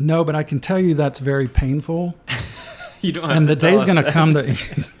 No, but I can tell you that's very painful. You don't have And to the tell day's us going to that. come that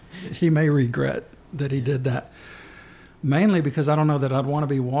he may regret that he did that. Mainly because I don't know that I'd want to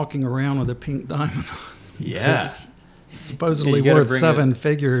be walking around with a pink diamond yeah. that's supposedly You gotta worth bring 7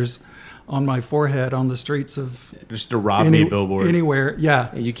 figures on my forehead on the streets of Just a rob me billboard. anywhere.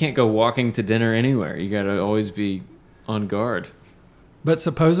 Yeah, You can't go walking to dinner anywhere. You got to always be on guard. but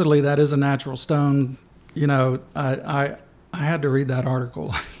supposedly that is a natural stone. I had to read that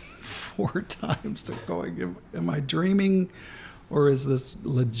article 4 times to going, am I dreaming or is this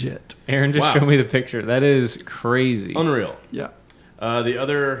legit? Aaron, just Wow. show me the picture. That is crazy. Unreal. Yeah. The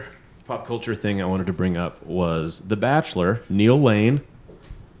other pop culture thing I wanted to bring up was The Bachelor, Neil Lane.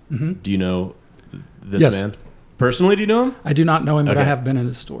 Do you know this Yes. man? Personally, do you know him? I do not know him, but I Okay. have been in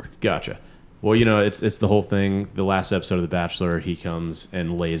his store. Gotcha. Well, it's the whole thing. The last episode of The Bachelor, he comes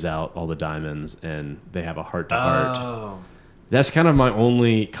and lays out all the diamonds, and they have a heart to heart. Oh. That's kind of my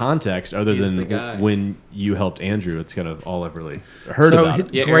only context other He's than the guy. when you helped Andrew. It's kind of all I've really heard So about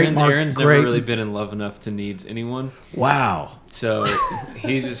it. Yeah, Great Aaron's great. never really been in love enough to need anyone. Wow. So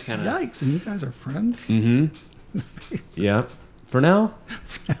he just kind of. Yikes! And you guys are friends. Yeah. For now?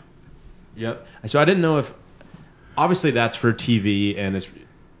 Yep. So I didn't know if obviously that's for TV and it's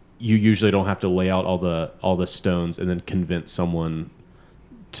you usually don't have to lay out all the stones and then convince someone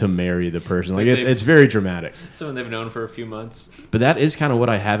to marry the person. Like it's very dramatic. Someone they've known for a few months. But that is kind of what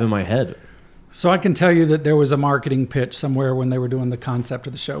I have in my head. So I can tell you that there was a marketing pitch somewhere when they were doing the concept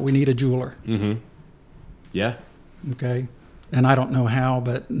of the show. We need a jeweler. Yeah. Okay. And I don't know how,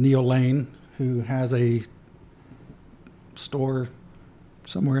 but Neil Lane, who has a store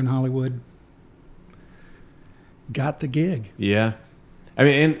somewhere in Hollywood, got the gig. Yeah. I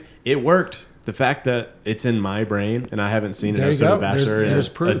mean, and it worked. The fact that it's in my brain and I haven't seen an There you episode go. of Bachelor There's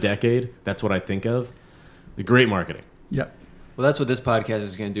in a proof. decade, that's what I think of. The great marketing. Yep. Well, that's what this podcast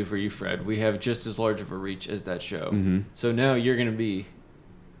is going to do for you, Fred. We have just as large of a reach as that show. Mm-hmm. So now you're going to be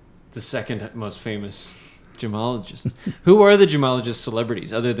the second most famous gemologist. Who are the gemologist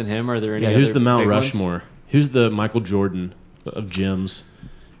celebrities other than him? Are there any? Yeah, who's other the Mount big ones? Rushmore? Who's the Michael Jordan of gyms?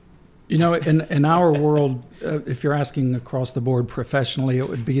 You know, in our world, if you're asking across the board professionally, it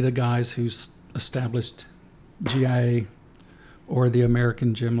would be the guys who's established GIA or the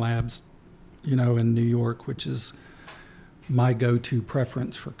American Gym Labs, you know, in New York, which is my go-to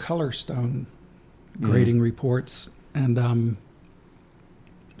preference for color stone grading reports. And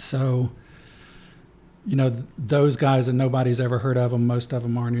so, you know, those guys, and nobody's ever heard of them. Most of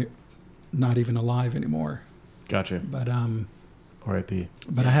them are not even alive anymore. Gotcha. But R.I.P.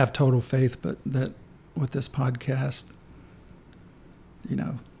 I have total faith, but that with this podcast, you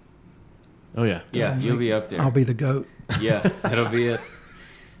know, Oh, yeah. Yeah, you'll be up there. I'll be the GOAT. Yeah, that'll be it.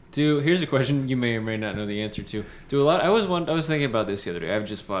 Here's a question you may or may not know the answer to. I was thinking about this the other day. I've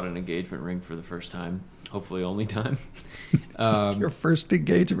just bought an engagement ring for the first time, hopefully only time. Your first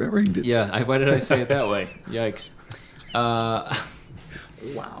engagement ring. Yeah, why did I say it that way? Yikes.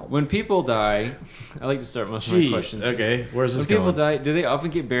 Wow. When people die, I like to start most of my Jeez. questions. Okay. Where's When this people going? die, do they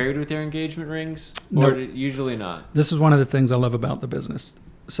often get buried with their engagement rings? No. Or usually not? This is one of the things I love about the business.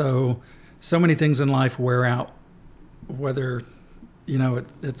 So many things in life wear out, whether, you know,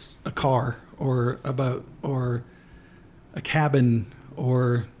 it's a car or a boat or a cabin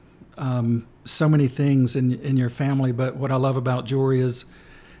or so many things in your family. But what I love about jewelry is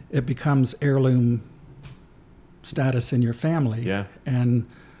it becomes heirloom status in your family. Yeah. And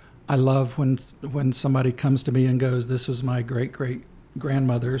I love when somebody comes to me and goes, "This was my great great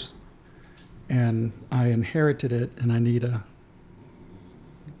grandmother's, and I inherited it, and I need a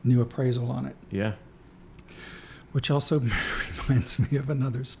new appraisal on it." Yeah. Which also reminds me of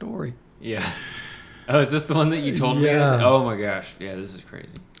another story. Yeah. Oh, is this the one that you told me? Yeah. Oh my gosh. Yeah, this is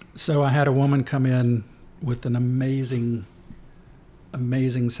crazy. So I had a woman come in with an amazing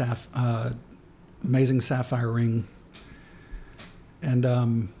sapphire ring,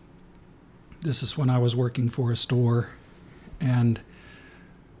 and this is when I was working for a store, and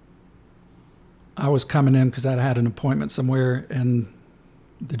I was coming in because I had an appointment somewhere, and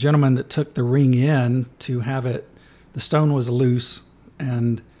the gentleman that took the ring in to have it, the stone was loose,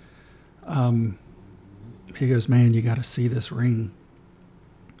 and he goes, "Man, you got to see this ring.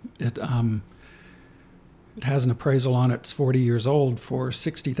 It has an appraisal on it. It's 40 years old for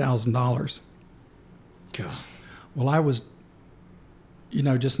 $60,000." God. Well, I was,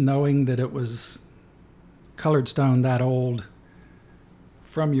 just knowing that it was colored stone that old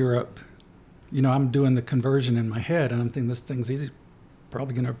from Europe, I'm doing the conversion in my head, and I'm thinking this thing's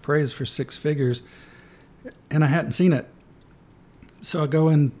probably going to appraise for six figures, and I hadn't seen it. So I go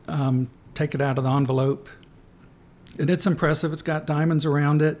and take it out of the envelope, and it's impressive. It's got diamonds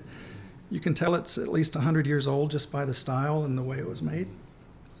around it. You can tell it's at least 100 years old just by the style and the way it was made.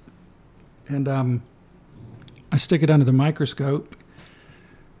 And I stick it under the microscope,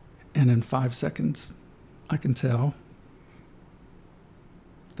 and in 5 seconds, I can tell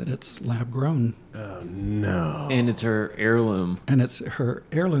that it's lab grown. Oh, no. And it's her heirloom. And it's her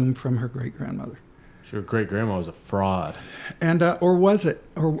heirloom from her great grandmother. So her great grandma was a fraud. And or was it,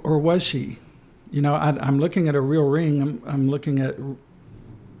 or was she? I'm looking at a real ring. I'm looking at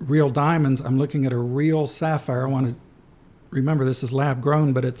real diamonds. I'm looking at a real sapphire. I want to remember this is lab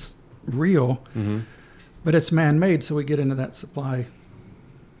grown, but it's real. Mm-hmm. But it's man made, so we get into that supply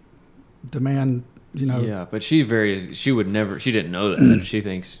demand. Yeah, but she didn't know that. She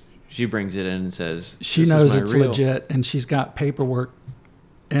thinks she brings it in and says she "This is knows my it's real." legit, and she's got paperwork.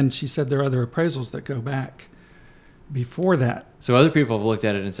 And she said there are other appraisals that go back before that. So other people have looked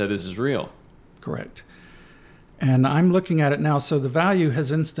at it and said this is real. Correct. And I'm looking at it now. So the value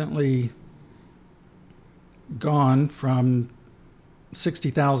has instantly gone from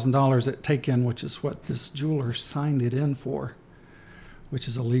 $60,000 at take-in, which is what this jeweler signed it in for, which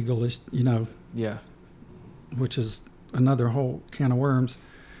is illegal, Yeah. which is another whole can of worms.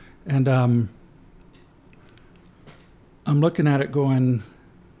 And I'm looking at it going,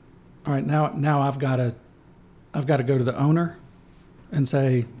 all right, now I've got to go to the owner and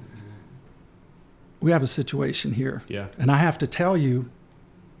say, we have a situation here. Yeah. And I have to tell you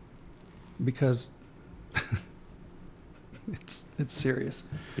because it's serious.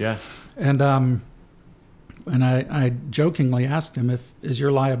 Yeah. And I jokingly asked him, is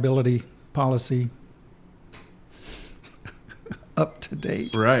your liability policy up to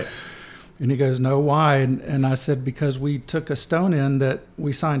date? Right. And he goes, no, why? And I said, because we took a stone in that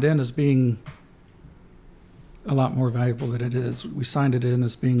we signed in as being a lot more valuable than it is. We signed it in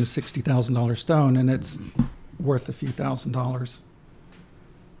as being a $60,000 stone, and it's worth a few $1,000s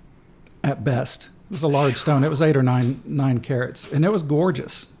at best. It was a large stone. It was 8 or 9 carats, and it was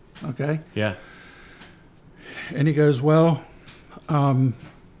gorgeous. Okay. Yeah. And he goes, well, I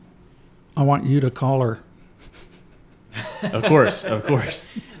want you to call her. Of course. Of course.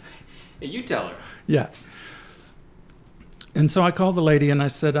 Hey, you tell her. Yeah. And so I called the lady and I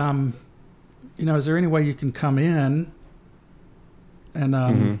said, is there any way you can come in?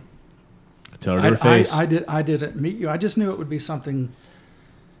 And Tell her to her face. I didn't meet you. I just knew it would be something,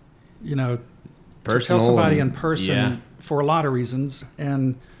 to Personal tell somebody and- in person yeah. for a lot of reasons.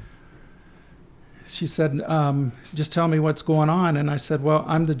 And she said, just tell me what's going on. And I said, well,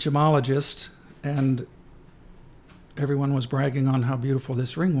 I'm the gemologist, and everyone was bragging on how beautiful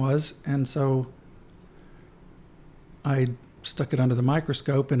this ring was. And so I stuck it under the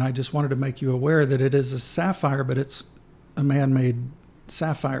microscope, and I just wanted to make you aware that it is a sapphire, but it's a man-made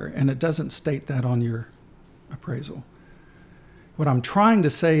sapphire, and it doesn't state that on your appraisal. What I'm trying to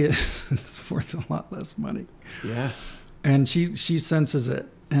say is it's worth a lot less money. Yeah. And she senses it,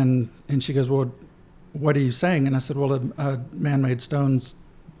 and she goes, well, what are you saying? And I said, well, a man-made stone's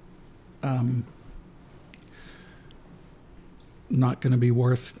not going to be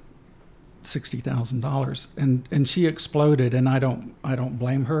worth $60,000. And she exploded, and I don't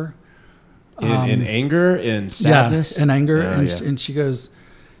blame her. In anger, in sadness, Yeah, in anger. Oh, and, yeah. and she goes,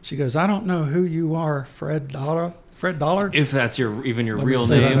 I don't know who you are, Fred Dollar. Fred Dollar? If that's even your Let me real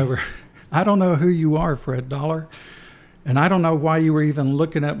say that name. over. I don't know who you are, Fred Dollar. And I don't know why you were even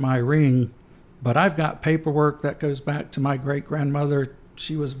looking at my ring, but I've got paperwork that goes back to my great-grandmother.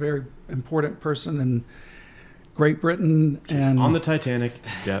 She was a very important person in Great Britain. And on the Titanic.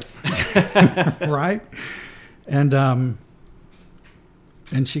 Yep. right? And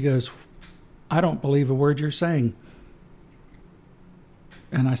she goes, I don't believe a word you're saying.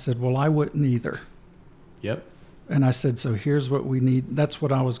 And I said, well, I wouldn't either. Yep. And I said, so here's what we need. That's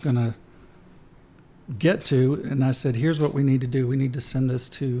what I was going to get to. And I said, here's what we need to do. We need to send this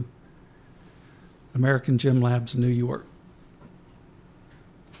to American Gem Labs in New York.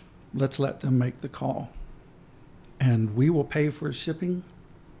 Let's let them make the call. And we will pay for shipping.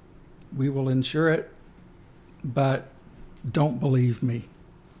 We will insure it. But don't believe me.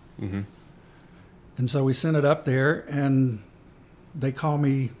 Mm-hmm. And so we sent it up there, and they call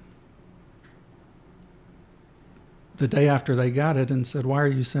me the day after they got it and said, why are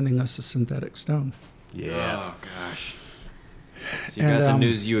you sending us a synthetic stone? Yeah. Oh, gosh. So you And, got the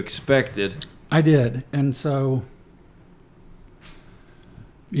news you expected. I did. And so,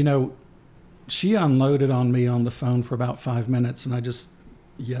 she unloaded on me on the phone for about 5 minutes, and I just,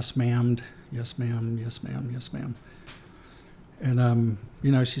 yes, ma'am, yes, ma'am, yes, ma'am, yes, ma'am. And,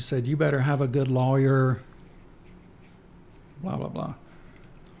 she said, you better have a good lawyer, blah, blah, blah.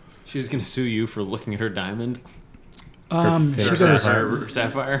 She was going to sue you for looking at her diamond. She fake goes,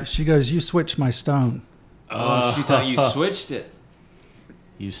 Sapphire. she goes, you switched my stone. Oh, she thought you switched it.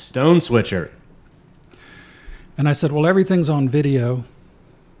 You stone switcher. And I said, well, everything's on video.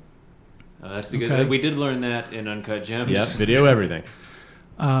 Oh, that's the good. Okay. We did learn that in Uncut Gems. Yep. Video everything.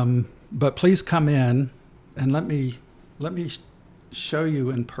 But please come in and let me show you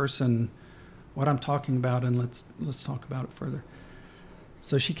in person what I'm talking about, and let's talk about it further.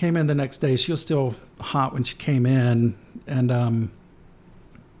 So she came in the next day. She was still hot when she came in, and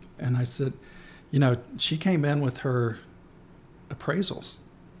I said, she came in with her appraisals,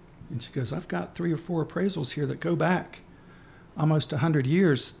 and she goes, I've got 3 or 4 appraisals here that go back almost 100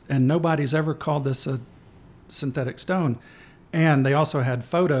 years, and nobody's ever called this a synthetic stone. And they also had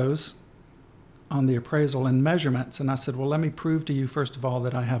photos on the appraisal and measurements. And I said, well, let me prove to you, first of all,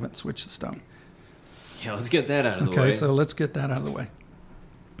 that I haven't switched the stone. Yeah, let's get that out of the way. Okay, so let's get that out of the way.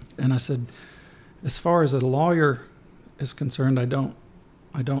 And I said, As far as a lawyer is concerned, I don't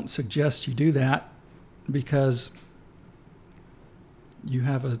suggest you do that, because you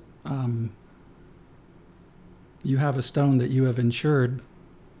have a stone that you have insured.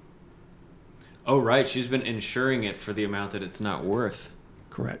 Oh, right. She's been insuring it for the amount that it's not worth,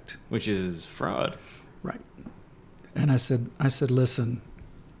 Correct. which is fraud. Right. And I said, listen,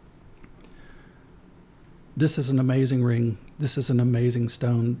 this is an amazing ring. This is an amazing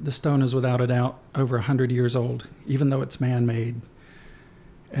stone. The stone is without a doubt over 100 years old, even though it's man-made.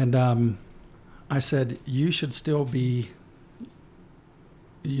 And I said, you should still be,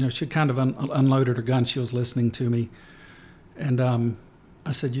 she kind of unloaded her gun. She was listening to me. And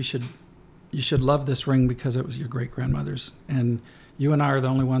I said, you should love this ring because it was your great-grandmother's. And you and I are the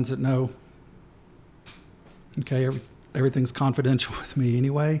only ones that know. Okay, everything's confidential with me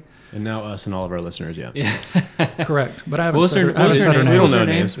anyway. And now us and all of our listeners, yeah. Yeah. Correct. But I haven't What's said her- her, I haven't what's said her her name? We name. don't know her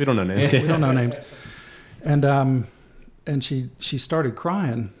name? names. We don't know names. We don't know names. And she started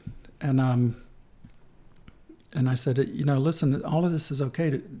crying. And I said, listen, all of this is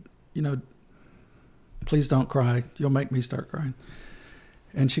okay. To, please don't cry. You'll make me start crying.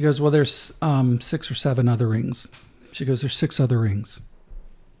 And she goes, well, there's 6 or 7 other rings. She goes, there's 6 other rings.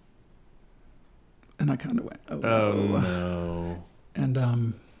 And I kind of went, oh no.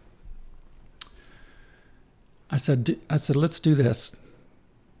 And I said, let's do this.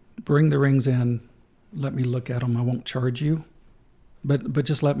 Bring the rings in. Let me look at them. I won't charge you, but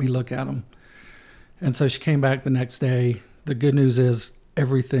just let me look at them. And so she came back the next day. The good news is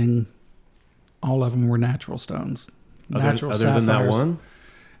everything, all of them were natural stones. Natural other than that sapphires. one?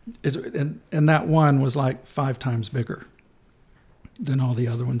 And that one was like 5 times bigger than all the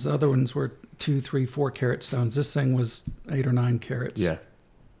other ones. The other ones were 2, 3, 4 carat stones. This thing was 8 or 9 carats. Yeah.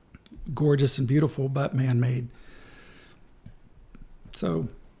 Gorgeous and beautiful, but man-made. So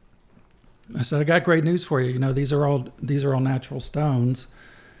I said, I got great news for you. These are all natural stones.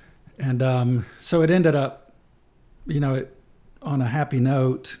 And so it ended up, on a happy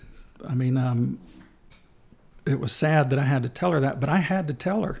note. I mean, it was sad that I had to tell her that, but I had to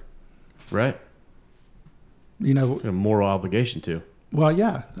tell her. Right. A moral obligation to. Well,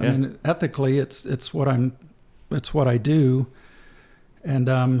 yeah. I mean, ethically, it's what I do.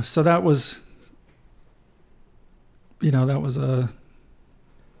 And so that was, that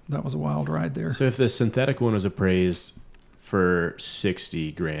was a wild ride there. So if the synthetic one was appraised for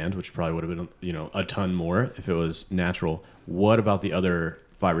 $60,000, which probably would have been, a ton more if it was natural, what about the other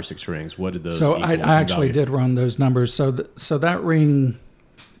 5 or 6 rings? What did those So equal I in actually value? did run those numbers. So that ring,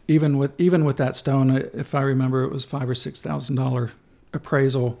 even with that stone, if I remember, it was $5,000 or $6,000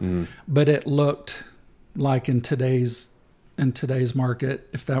 appraisal, but it looked like in today's market,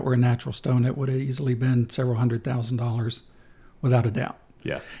 if that were a natural stone, it would have easily been several $100,000 without a doubt.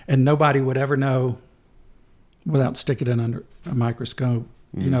 Yeah. And nobody would ever know without sticking it under a microscope,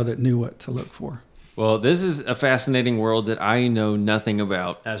 that knew what to look for. Well, this is a fascinating world that I know nothing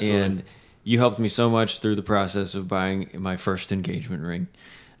about. Absolutely. And you helped me so much through the process of buying my first engagement ring,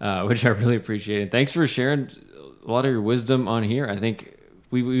 which I really appreciate. And thanks for sharing a lot of your wisdom on here. I think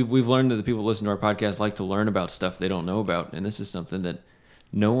we've learned that the people who listen to our podcast like to learn about stuff they don't know about. And this is something that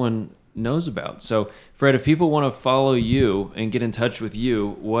no one knows about. So, Fred, if people want to follow you and get in touch with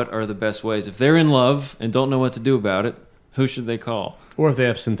you, what are the best ways? If they're in love and don't know what to do about it, who should they call? Or if they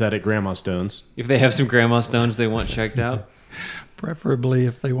have synthetic grandma stones. If they have some grandma stones they want checked out? Preferably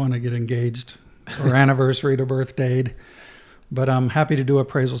if they want to get engaged or anniversary to birthdayed. But I'm happy to do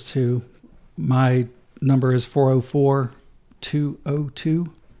appraisals too. My number is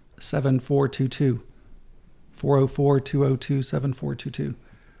 404-202-7422. 404-202-7422.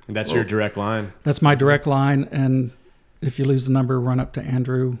 And that's your direct line. That's my direct line. And if you lose the number, run up to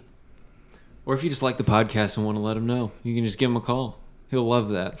Andrew. Or if you just like the podcast and want to let him know, you can just give him a call. He'll love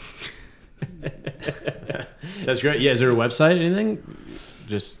that. That's great. Yeah, is there a website, anything?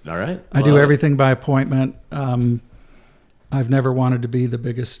 Just, all right. I do everything by appointment. I've never wanted to be the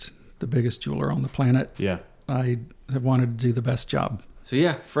biggest jeweler on the planet. Yeah. I have wanted to do the best job. So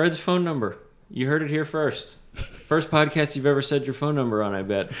yeah, Fred's phone number. You heard it here first. First podcast you've ever said your phone number on, I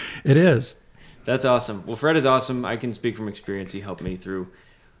bet. It is. That's awesome. Well, Fred is awesome. I can speak from experience. He helped me through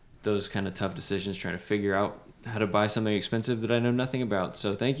those kind of tough decisions, trying to figure out how to buy something expensive that I know nothing about.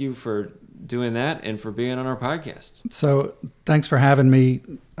 So thank you for doing that and for being on our podcast. So thanks for having me.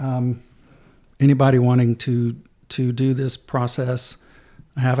 Anybody wanting to do this process,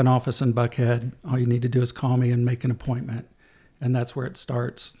 I have an office in Buckhead. All you need to do is call me and make an appointment. And that's where it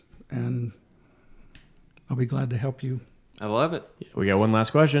starts. And I'll be glad to help you. I love it. We got one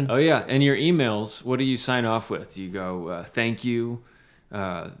last question. Oh, yeah. And your emails, what do you sign off with? Do you go, thank you,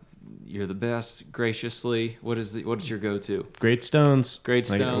 You're the best. Graciously. What is your go-to? Great stones. Great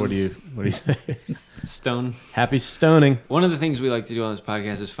Like, stones. what do you say? Stone. Happy stoning. One of the things we like to do on this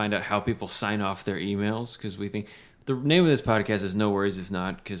podcast is find out how people sign off their emails, because we think the name of this podcast is No Worries If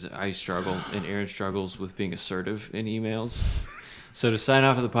Not, because I struggle and Aaron struggles with being assertive in emails. So to sign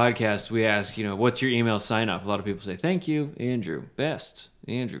off of the podcast, we ask, what's your email sign off? A lot of people say, thank you, Andrew. Best,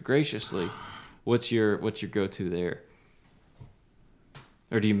 Andrew. Graciously. What's your go-to there?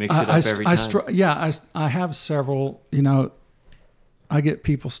 Or do you mix it up every time? I have several. I get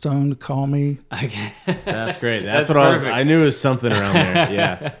people stoned to call me. That's great. That's what perfect. I knew it was something around there.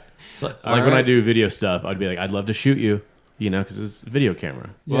 Yeah. So, like when I right. do video stuff, I'd be like, I'd love to shoot you, because it's a video camera.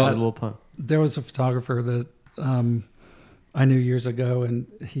 Yeah. A little pun. There was a photographer that I knew years ago, and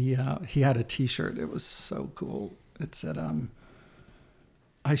he had a T-shirt. It was so cool. It said,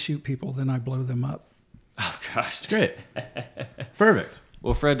 "I shoot people, then I blow them up." Oh, gosh. It's great. Perfect.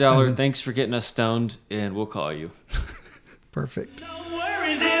 Well, Fred Dollar, thanks for getting us stoned, and we'll call you. Perfect. No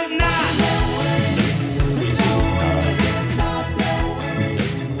worries if not.